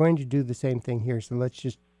says, you're going to do the same thing here, so let's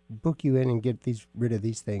just book you in and get rid of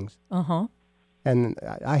these things. Uh-huh. And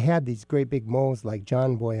I had these great big moles like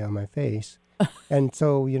John Boy on my face. And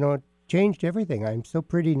so, it changed everything. I'm so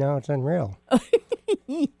pretty now, it's unreal.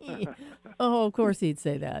 Oh, of course he'd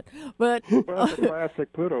say that. But well, it's a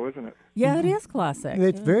classic Pluto, isn't it? Yeah, it is classic.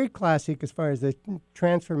 It's very classic as far as the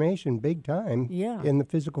transformation, big time, in the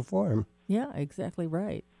physical form. Yeah, exactly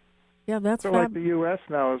right. Yeah, that's so like the U.S.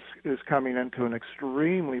 now is coming into an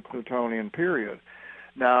extremely Plutonian period.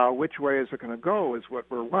 Now, which way is it going to go is what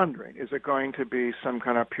we're wondering. Is it going to be some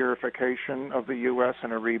kind of purification of the U.S.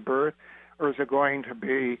 and a rebirth, or is it going to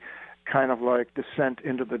be kind of like descent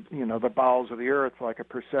into the bowels of the earth, like a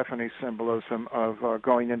Persephone symbolism of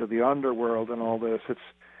going into the underworld and all this?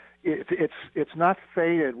 It's not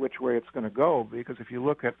fated which way it's going to go, because if you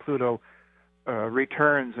look at Pluto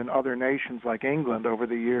returns in other nations like England over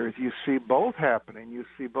the years, you see both happening. You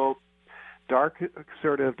see both dark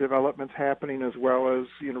sort of developments happening as well as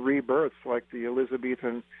rebirths, like the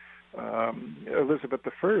Elizabethan Elizabeth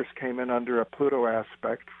I came in under a Pluto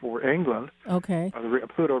aspect for England. Okay. A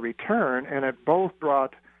Pluto return, and it both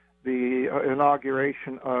brought the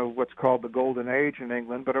inauguration of what's called the Golden Age in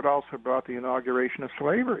England, but it also brought the inauguration of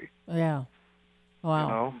slavery. Yeah.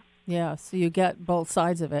 Wow. Yeah, so you get both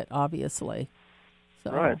sides of it, obviously.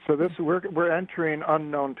 So. Right. So we're entering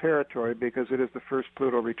unknown territory because it is the first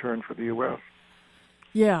Pluto return for the U.S.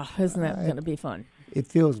 Yeah, isn't that going to be fun? It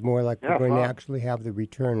feels more like we're going to actually have the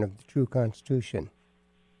return of the true Constitution.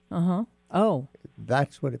 Uh-huh. Oh.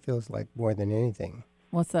 That's what it feels like more than anything.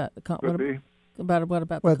 What's that? Could be. What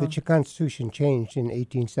about the Constitution changed in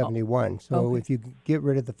 1871. So if you get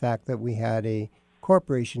rid of the fact that we had a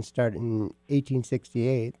corporation start in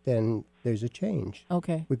 1868, then there's a change.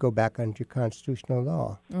 Okay. We go back under constitutional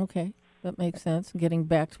law. Okay. that makes sense. Getting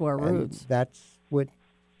back to our roots. That's what,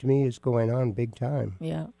 to me, is going on big time.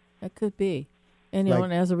 Yeah, that could be. And, you know,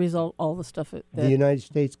 and as a result, all the stuff the United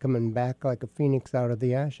States coming back like a phoenix out of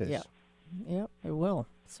the ashes. Yeah. Yep, it will.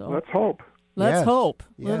 So let's hope. Let's hope,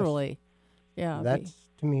 yes. literally. Yeah. That's,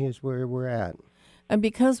 to me, is where we're at. And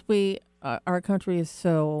because our country is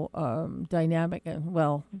so dynamic, and,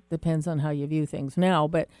 well, depends on how you view things now,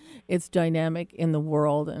 but it's dynamic in the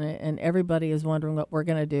world, and everybody is wondering what we're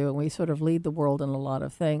going to do, and we sort of lead the world in a lot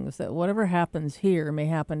of things, that whatever happens here may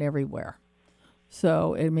happen everywhere.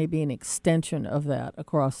 So it may be an extension of that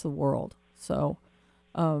across the world. So,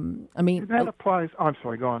 I mean... That applies... I'm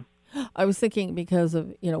sorry, go on. I was thinking because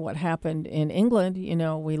of, you know, what happened in England, you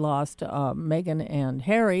know, we lost Meghan and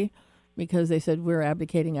Harry because they said we're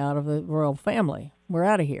abdicating out of the royal family. We're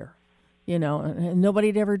out of here, you know, and nobody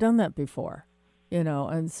had ever done that before, you know,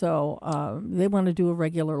 and so they want to do a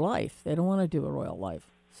regular life. They don't want to do a royal life.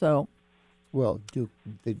 So... Well, the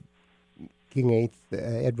King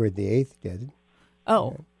Edward VIII did.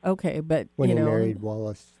 Oh, okay, but, when you know... When he married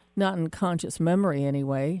Wallis. Not in conscious memory,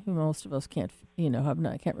 anyway. Most of us can't, you know,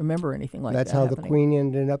 can't remember anything like that. That's how the Queen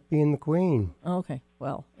ended up being the Queen. Okay.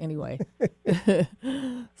 Well, anyway,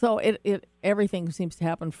 so everything seems to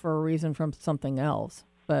happen for a reason from something else.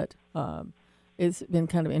 But it's been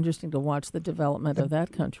kind of interesting to watch the development of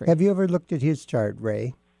that country. Have you ever looked at his chart,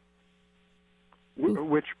 Ray?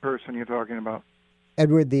 Which person are you talking about?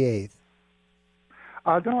 Edward VIII.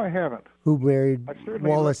 No, I haven't. Who married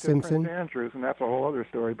Wallis Simpson? Prince Andrews, and that's a whole other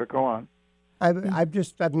story. But go on.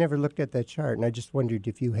 I've never looked at that chart, and I just wondered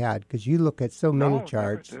if you had, because you look at so many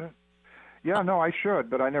charts. Never did. Yeah, no, I should,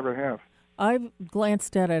 but I never have. I've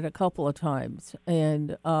glanced at it a couple of times,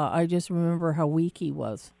 and I just remember how weak he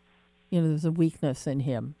was. You know, there's a weakness in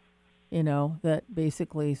him, you know, that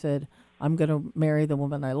basically said, I'm going to marry the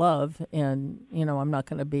woman I love, and, you know, I'm not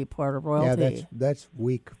going to be part of royalty. Yeah, that's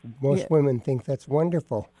weak. Most women think that's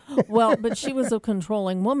wonderful. Well, but she was a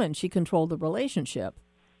controlling woman. She controlled the relationship.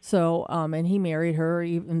 So, and he married her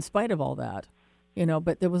in spite of all that, you know,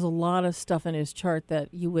 but there was a lot of stuff in his chart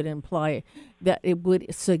that you would imply that it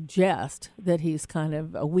would suggest that he's kind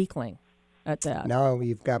of a weakling at that. Now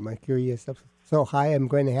you've got my curious so high, I'm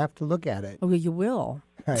going to have to look at it. Oh, you will.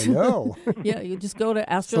 I know. Yeah, you just go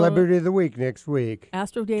to Celebrity of the Week next week.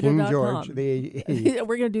 Astrodata.com. King George VIII.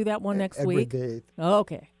 We're going to do that one next Edward week? VIII.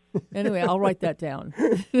 Okay. Anyway, I'll write that down.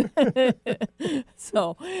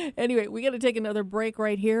 So, anyway, we got to take another break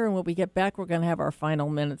right here, and when we get back, we're going to have our final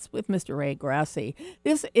minutes with Mr. Ray Grasse.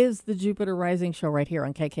 This is the Jupiter Rising Show right here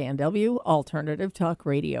on KKNW, Alternative Talk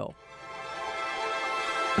Radio.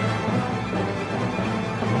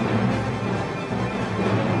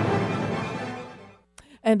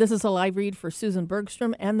 And this is a live read for Susan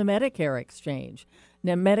Bergstrom and the Medicare Exchange.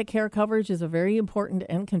 Now, Medicare coverage is a very important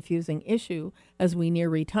and confusing issue as we near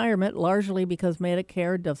retirement, largely because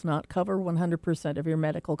Medicare does not cover 100% of your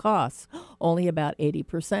medical costs, only about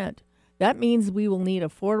 80%. That means we will need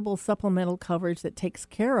affordable supplemental coverage that takes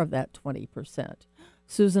care of that 20%.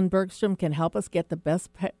 Susan Bergstrom can help us get the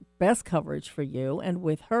best coverage for you, and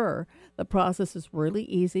with her, the process is really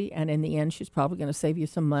easy, and in the end, she's probably going to save you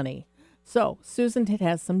some money. So, Susan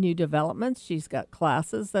has some new developments. She's got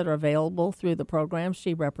classes that are available through the programs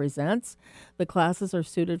she represents. The classes are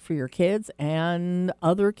suited for your kids and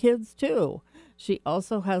other kids, too. She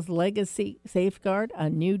also has Legacy Safeguard,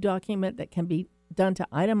 a new document that can be done to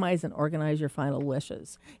itemize and organize your final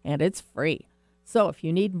wishes, and it's free. So, if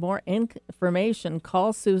you need more information,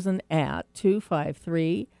 call Susan at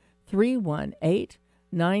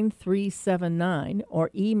 253-318-9379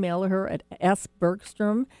 or email her at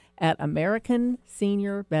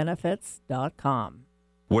sbergstrom@americanseniorbenefits.com.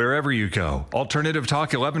 Wherever you go, Alternative Talk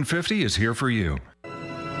 1150 is here for you.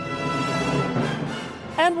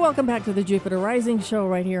 And welcome back to the Jupiter Rising Show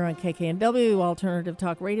right here on KKNW Alternative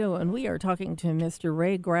Talk Radio. And we are talking to Mr.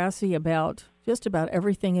 Ray Grasse about just about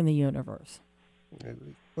everything in the universe.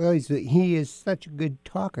 Well, he is such a good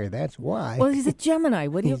talker. That's why. Well, he's a Gemini.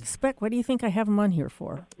 What do you expect? What do you think I have him on here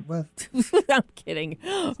for? Well, I'm kidding.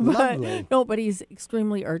 Lovely. No, but he's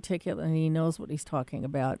extremely articulate and he knows what he's talking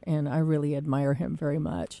about. And I really admire him very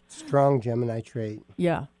much. Strong Gemini trait.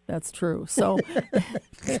 Yeah, that's true. So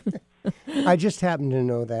I just happen to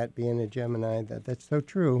know that, being a Gemini, that's so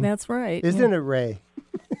true. That's right. Isn't it, Ray?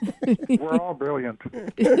 We're all brilliant.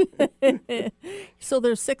 So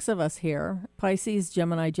there's 6 of us here, Pisces,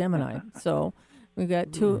 Gemini. So we've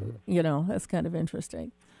got 2, that's kind of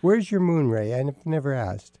interesting. Where's your moon, Ray? I've never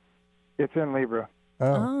asked. It's in Libra.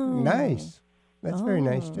 Oh. Nice. That's very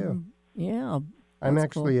nice, too. Yeah. I'm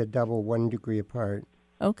actually a double 1 degree apart.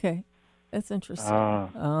 Okay. That's interesting.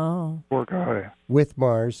 Poor guy. With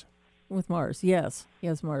Mars. with Mars. Yes, he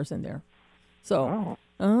has Mars in there. So,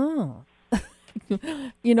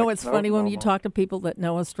 you know, it's funny when you talk to people that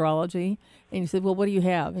know astrology, and you say, "Well, what do you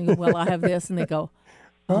have?" And you go, "Well, I have this," and they go,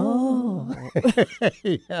 "Oh."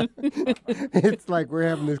 Yeah. It's like we're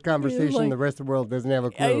having this conversation. The rest of the world doesn't have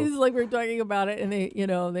a clue. It's like we're talking about it, and they, you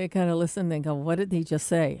know, they kind of listen and go, "What did he just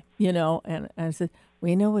say?" You know, and I said,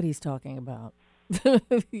 "We know what he's talking about."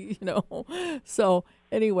 You know, so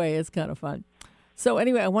anyway, it's kind of fun. So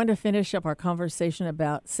anyway, I wanted to finish up our conversation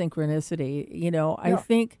about synchronicity. You know, I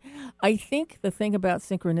think the thing about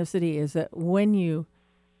synchronicity is that when you,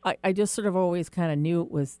 I just sort of always kind of knew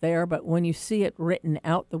it was there, but when you see it written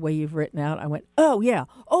out the way you've written out, I went, oh yeah,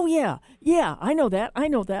 I know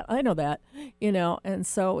that, you know, and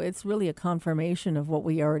so it's really a confirmation of what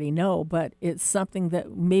we already know, but it's something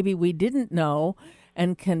that maybe we didn't know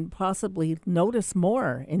and can possibly notice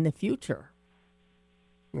more in the future.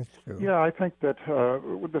 That's true. Yeah, I think that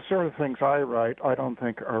the sort of things I write, I don't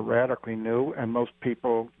think are radically new, and most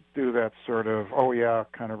people do that sort of, oh yeah,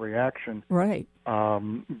 kind of reaction. Right.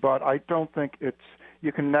 But I don't think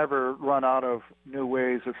you can never run out of new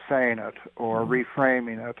ways of saying it or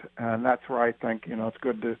reframing it, and that's where I think, you know, it's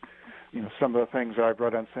good to, you know, some of the things I've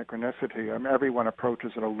read on synchronicity, I mean, everyone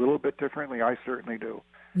approaches it a little bit differently. I certainly do.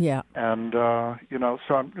 Yeah. And, you know,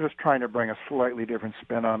 so I'm just trying to bring a slightly different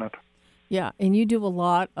spin on it. Yeah, and you do a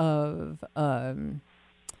lot of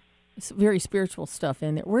very spiritual stuff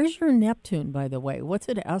in there. Where's your Neptune, by the way? What's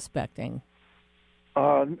it aspecting?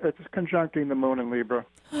 It's conjuncting the moon in Libra.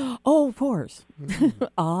 Oh, of course.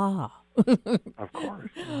 Of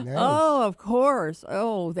course. Nice. Oh, of course.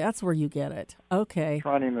 Oh, that's where you get it. Okay.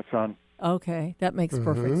 Trining the sun. Okay, that makes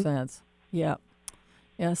perfect sense. Yeah.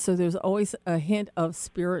 Yeah, so there's always a hint of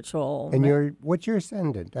spiritual. And what's your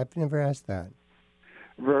ascendant? I've never asked that.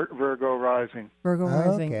 Virgo rising. Virgo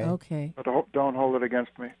rising, okay. But don't hold it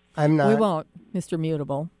against me. I'm not. We won't, Mr.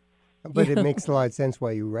 Mutable. But it makes a lot of sense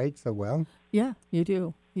why you write so well. Yeah, you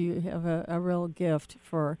do. You have a real gift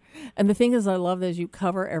for, and the thing is, I love that you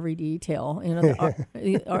cover every detail. You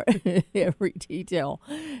know, every detail.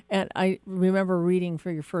 And I remember reading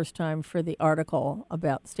for your first time for the article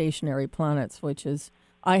about stationary planets, which is,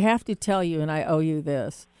 I have to tell you, and I owe you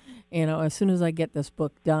this. You know, as soon as I get this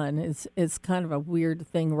book done, it's kind of a weird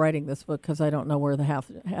thing writing this book because I don't know where the half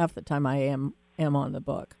the time I am on the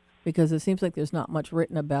book, because it seems like there's not much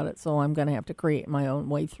written about it, so I'm going to have to create my own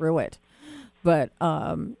way through it. But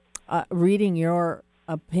reading your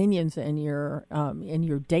opinions and your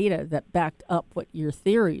data that backed up what your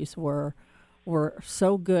theories were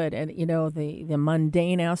so good, and you know the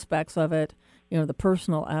mundane aspects of it, you know the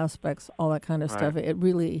personal aspects, all that kind of stuff. It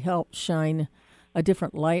really helped shine a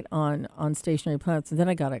different light on stationary planets, and then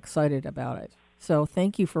I got excited about it. So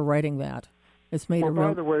thank you for writing that. It's made well,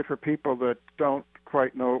 by the way, for people that don't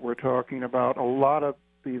quite know what we're talking about, a lot of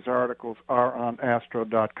these articles are on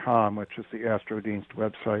astro.com, which is the Astrodienst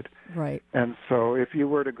website. Right. And so if you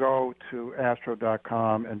were to go to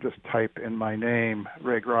astro.com and just type in my name,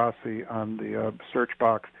 Ray Grasse, on the search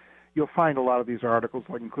box, you'll find a lot of these articles,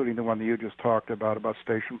 like including the one that you just talked about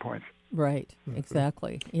station points. Right,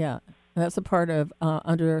 exactly. Yeah. That's a part of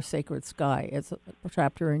Under a Sacred Sky. It's a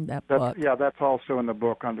chapter in that book. Yeah, that's also in the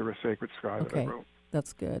book Under a Sacred Sky that I wrote.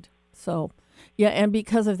 That's good. So, yeah, and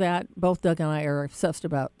because of that, both Doug and I are obsessed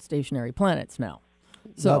about stationary planets now.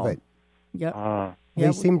 So, love it. Yep.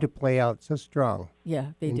 They seem to play out so strong. Yeah,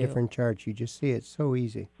 they do. In different charts. You just see it so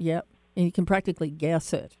easy. Yep. And you can practically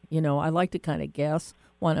guess it. You know, I like to kind of guess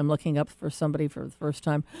when I'm looking up for somebody for the first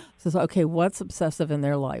time. So, okay, what's obsessive in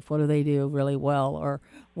their life? What do they do really well? Or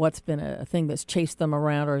what's been a thing that's chased them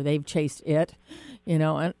around, or they've chased it? You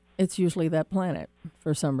know, and it's usually that planet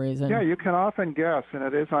for some reason. Yeah, you can often guess, and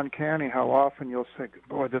it is uncanny how often you'll think,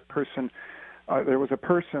 boy, this person, there was a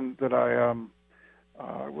person that I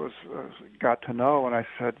got to know, and I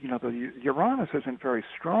said, you know, the Uranus isn't very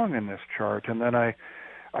strong in this chart. And then I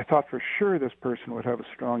thought for sure this person would have a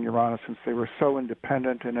strong Uranus since they were so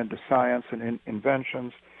independent and into science and in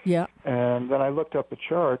inventions. Yeah. And then I looked up the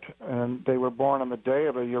chart, and they were born on the day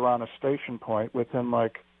of a Uranus station point within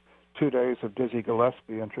like 2 days of Dizzy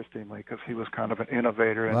Gillespie, interestingly, because he was kind of an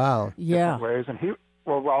innovator in different ways. And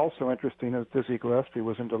also interesting is Dizzy Gillespie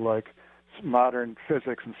was into like modern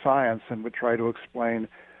physics and science and would try to explain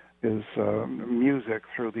his music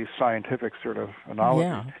through these scientific sort of analogies.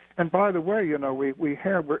 Yeah. And by the way, you know,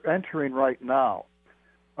 we're entering right now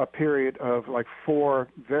a period of like 4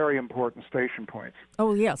 very important station points.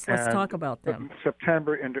 Oh yes, let's talk about them.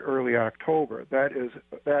 September into early October.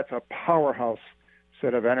 That's a powerhouse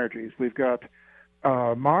set of energies. We've got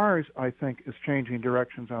Mars, I think, is changing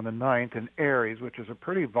directions on the 9th in Aries, which is a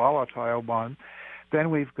pretty volatile one. Then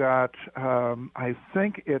we've got, I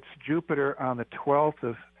think it's Jupiter on the 12th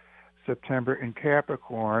of September in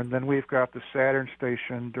Capricorn. Then we've got the Saturn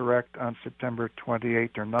station direct on September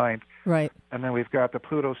 28th or 9th. Right. And then we've got the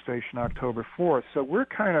Pluto station October 4th. So we're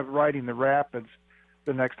kind of riding the rapids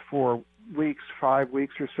the next 4 weeks, 5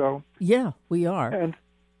 weeks or so. Yeah, we are. And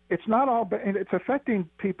it's not all, and it's affecting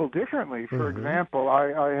people differently. For example,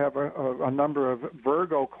 I have a number of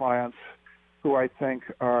Virgo clients who I think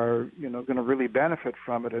are, going to really benefit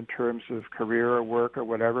from it in terms of career or work or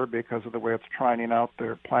whatever because of the way it's trining out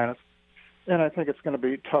their planets. And I think it's going to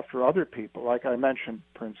be tough for other people. Like I mentioned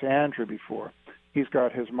Prince Andrew before. He's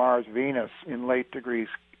got his Mars-Venus in late degrees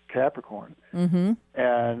Capricorn. Mm-hmm.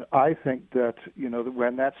 And I think that,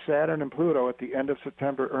 when that Saturn and Pluto at the end of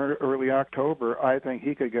September, early October, I think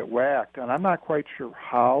he could get whacked. And I'm not quite sure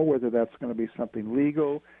how, whether that's going to be something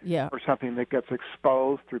legal or something that gets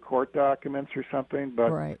exposed through court documents or something.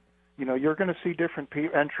 But, you're going to see different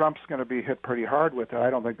people, and Trump's going to be hit pretty hard with it. I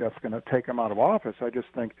don't think that's going to take him out of office. I just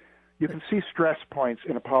think you can see stress points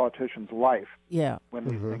in a politician's life when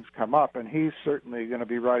these things come up, and he's certainly going to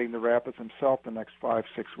be riding the rapids himself the next 5-6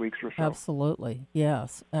 weeks or so. Absolutely,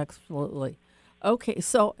 yes, absolutely. Okay,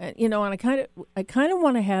 so and I kind of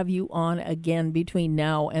want to have you on again between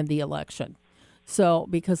now and the election, so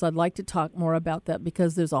because I'd like to talk more about that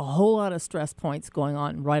because there's a whole lot of stress points going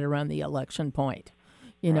on right around the election point.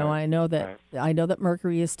 I know that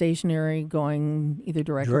Mercury is stationary, going either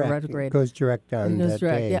direct or retrograde. It goes direct on that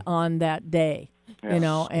day. Yeah, on that day.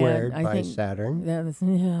 Squared and I by think Saturn. That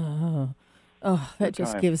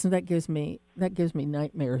gives me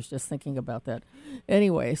nightmares just thinking about that.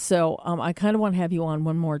 Anyway, so I kind of want to have you on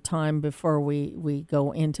one more time before we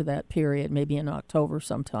go into that period, maybe in October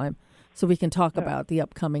sometime, so we can talk about the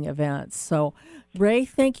upcoming events. So, Ray,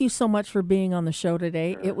 thank you so much for being on the show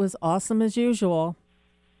today. It was awesome as usual.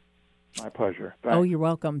 My pleasure. Thanks. Oh, you're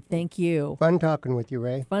welcome. Thank you. Fun talking with you,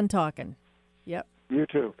 Ray. Fun talking. Yep. You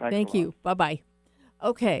too. Thank you. Bye-bye.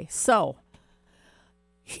 Okay, so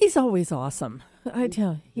he's always awesome. I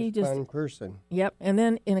tell you, he's a fun person. Yep. And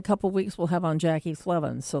then in a couple of weeks we'll have on Jackie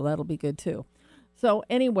Slevin, so that'll be good too. So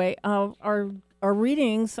anyway, our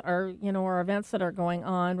readings are, our events that are going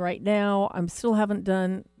on right now. I still haven't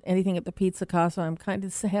done anything at the Pizza Casa. I'm kind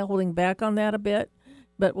of holding back on that a bit,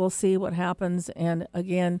 but we'll see what happens. And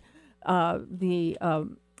again, the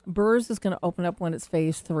Burrs is going to open up when it's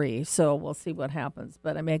phase 3, so we'll see what happens.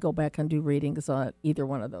 But I may go back and do readings on either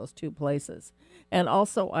one of those two places. And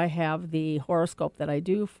also I have the horoscope that I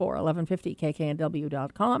do for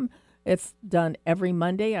 1150kknw.com. It's done every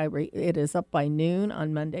Monday. It is up by noon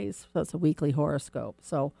on Mondays, so it's a weekly horoscope.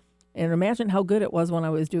 So, and imagine how good it was when I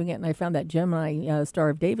was doing it and I found that Gemini Star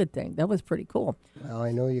of David thing. That was pretty cool. Well,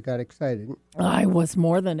 I know you got excited. I was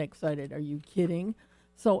more than excited. Are you kidding?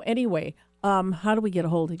 So anyway, how do we get a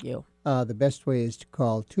hold of you? The best way is to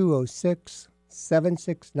call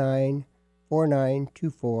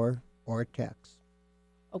 206-769-4924 or text.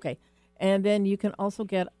 Okay. And then you can also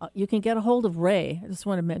get a hold of Ray. I just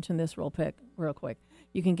want to mention this real quick.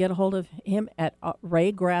 You can get a hold of him at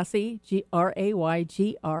Ray Grasse,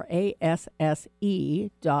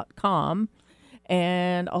 RayGrasse.com.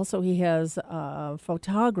 And also he has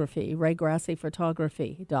photography,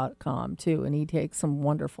 RayGrassePhotography.com too, and he takes some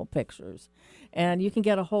wonderful pictures. And you can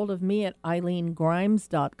get a hold of me at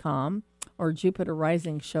EileenGrimes.com or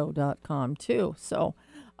JupiterRisingShow.com too. So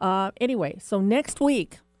anyway, so next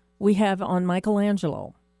week we have on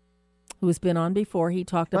Michelangelo, who's been on before. He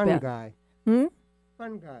talked about... Fun guy.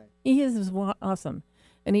 Fun guy. He is awesome.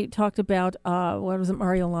 And he talked about, what was it,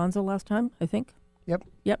 Mario Alonso last time, I think? Yep.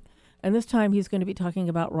 And this time he's going to be talking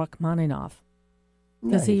about Rachmaninoff.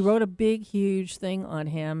 Because he wrote a big, huge thing on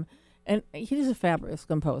him. And he's a fabulous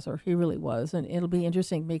composer. He really was. And it'll be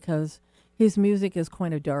interesting because his music is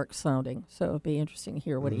kind of dark sounding. So it'll be interesting to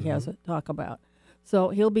hear what he has to talk about. So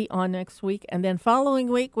he'll be on next week. And then following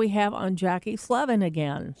week, we have on Jackie Slevin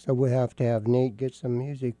again. So we'll have to have Nate get some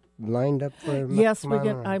music lined up for Yes,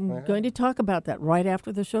 I'm going to talk about that right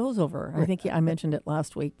after the show's over. I think I mentioned it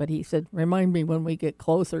last week, but he said, remind me when we get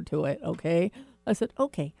closer to it, okay? I said,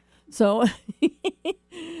 okay. So,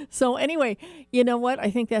 so anyway, you know what?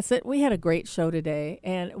 I think that's it. We had a great show today.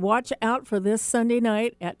 And watch out for this Sunday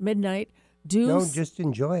night at midnight. No, just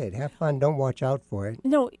enjoy it. Have fun. Don't watch out for it.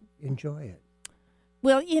 No. Enjoy it.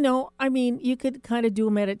 Well, you could kind of do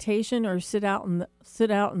a meditation or sit out in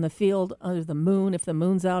the field under the moon if the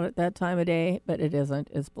moon's out at that time of day, but it isn't.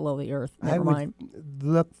 It's below the earth. Never mind.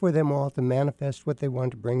 Look for them all to manifest what they want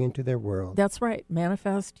to bring into their world. That's right.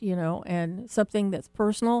 Manifest, and something that's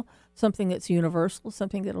personal, something that's universal,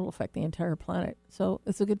 something that will affect the entire planet. So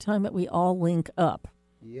it's a good time that we all link up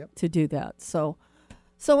to do that. So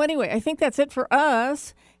So anyway, I think that's it for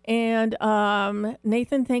us. And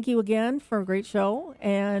Nathan, thank you again for a great show.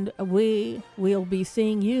 And we'll be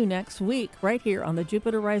seeing you next week right here on the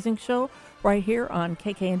Jupiter Rising Show, right here on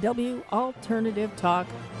KKNW Alternative Talk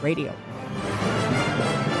Radio.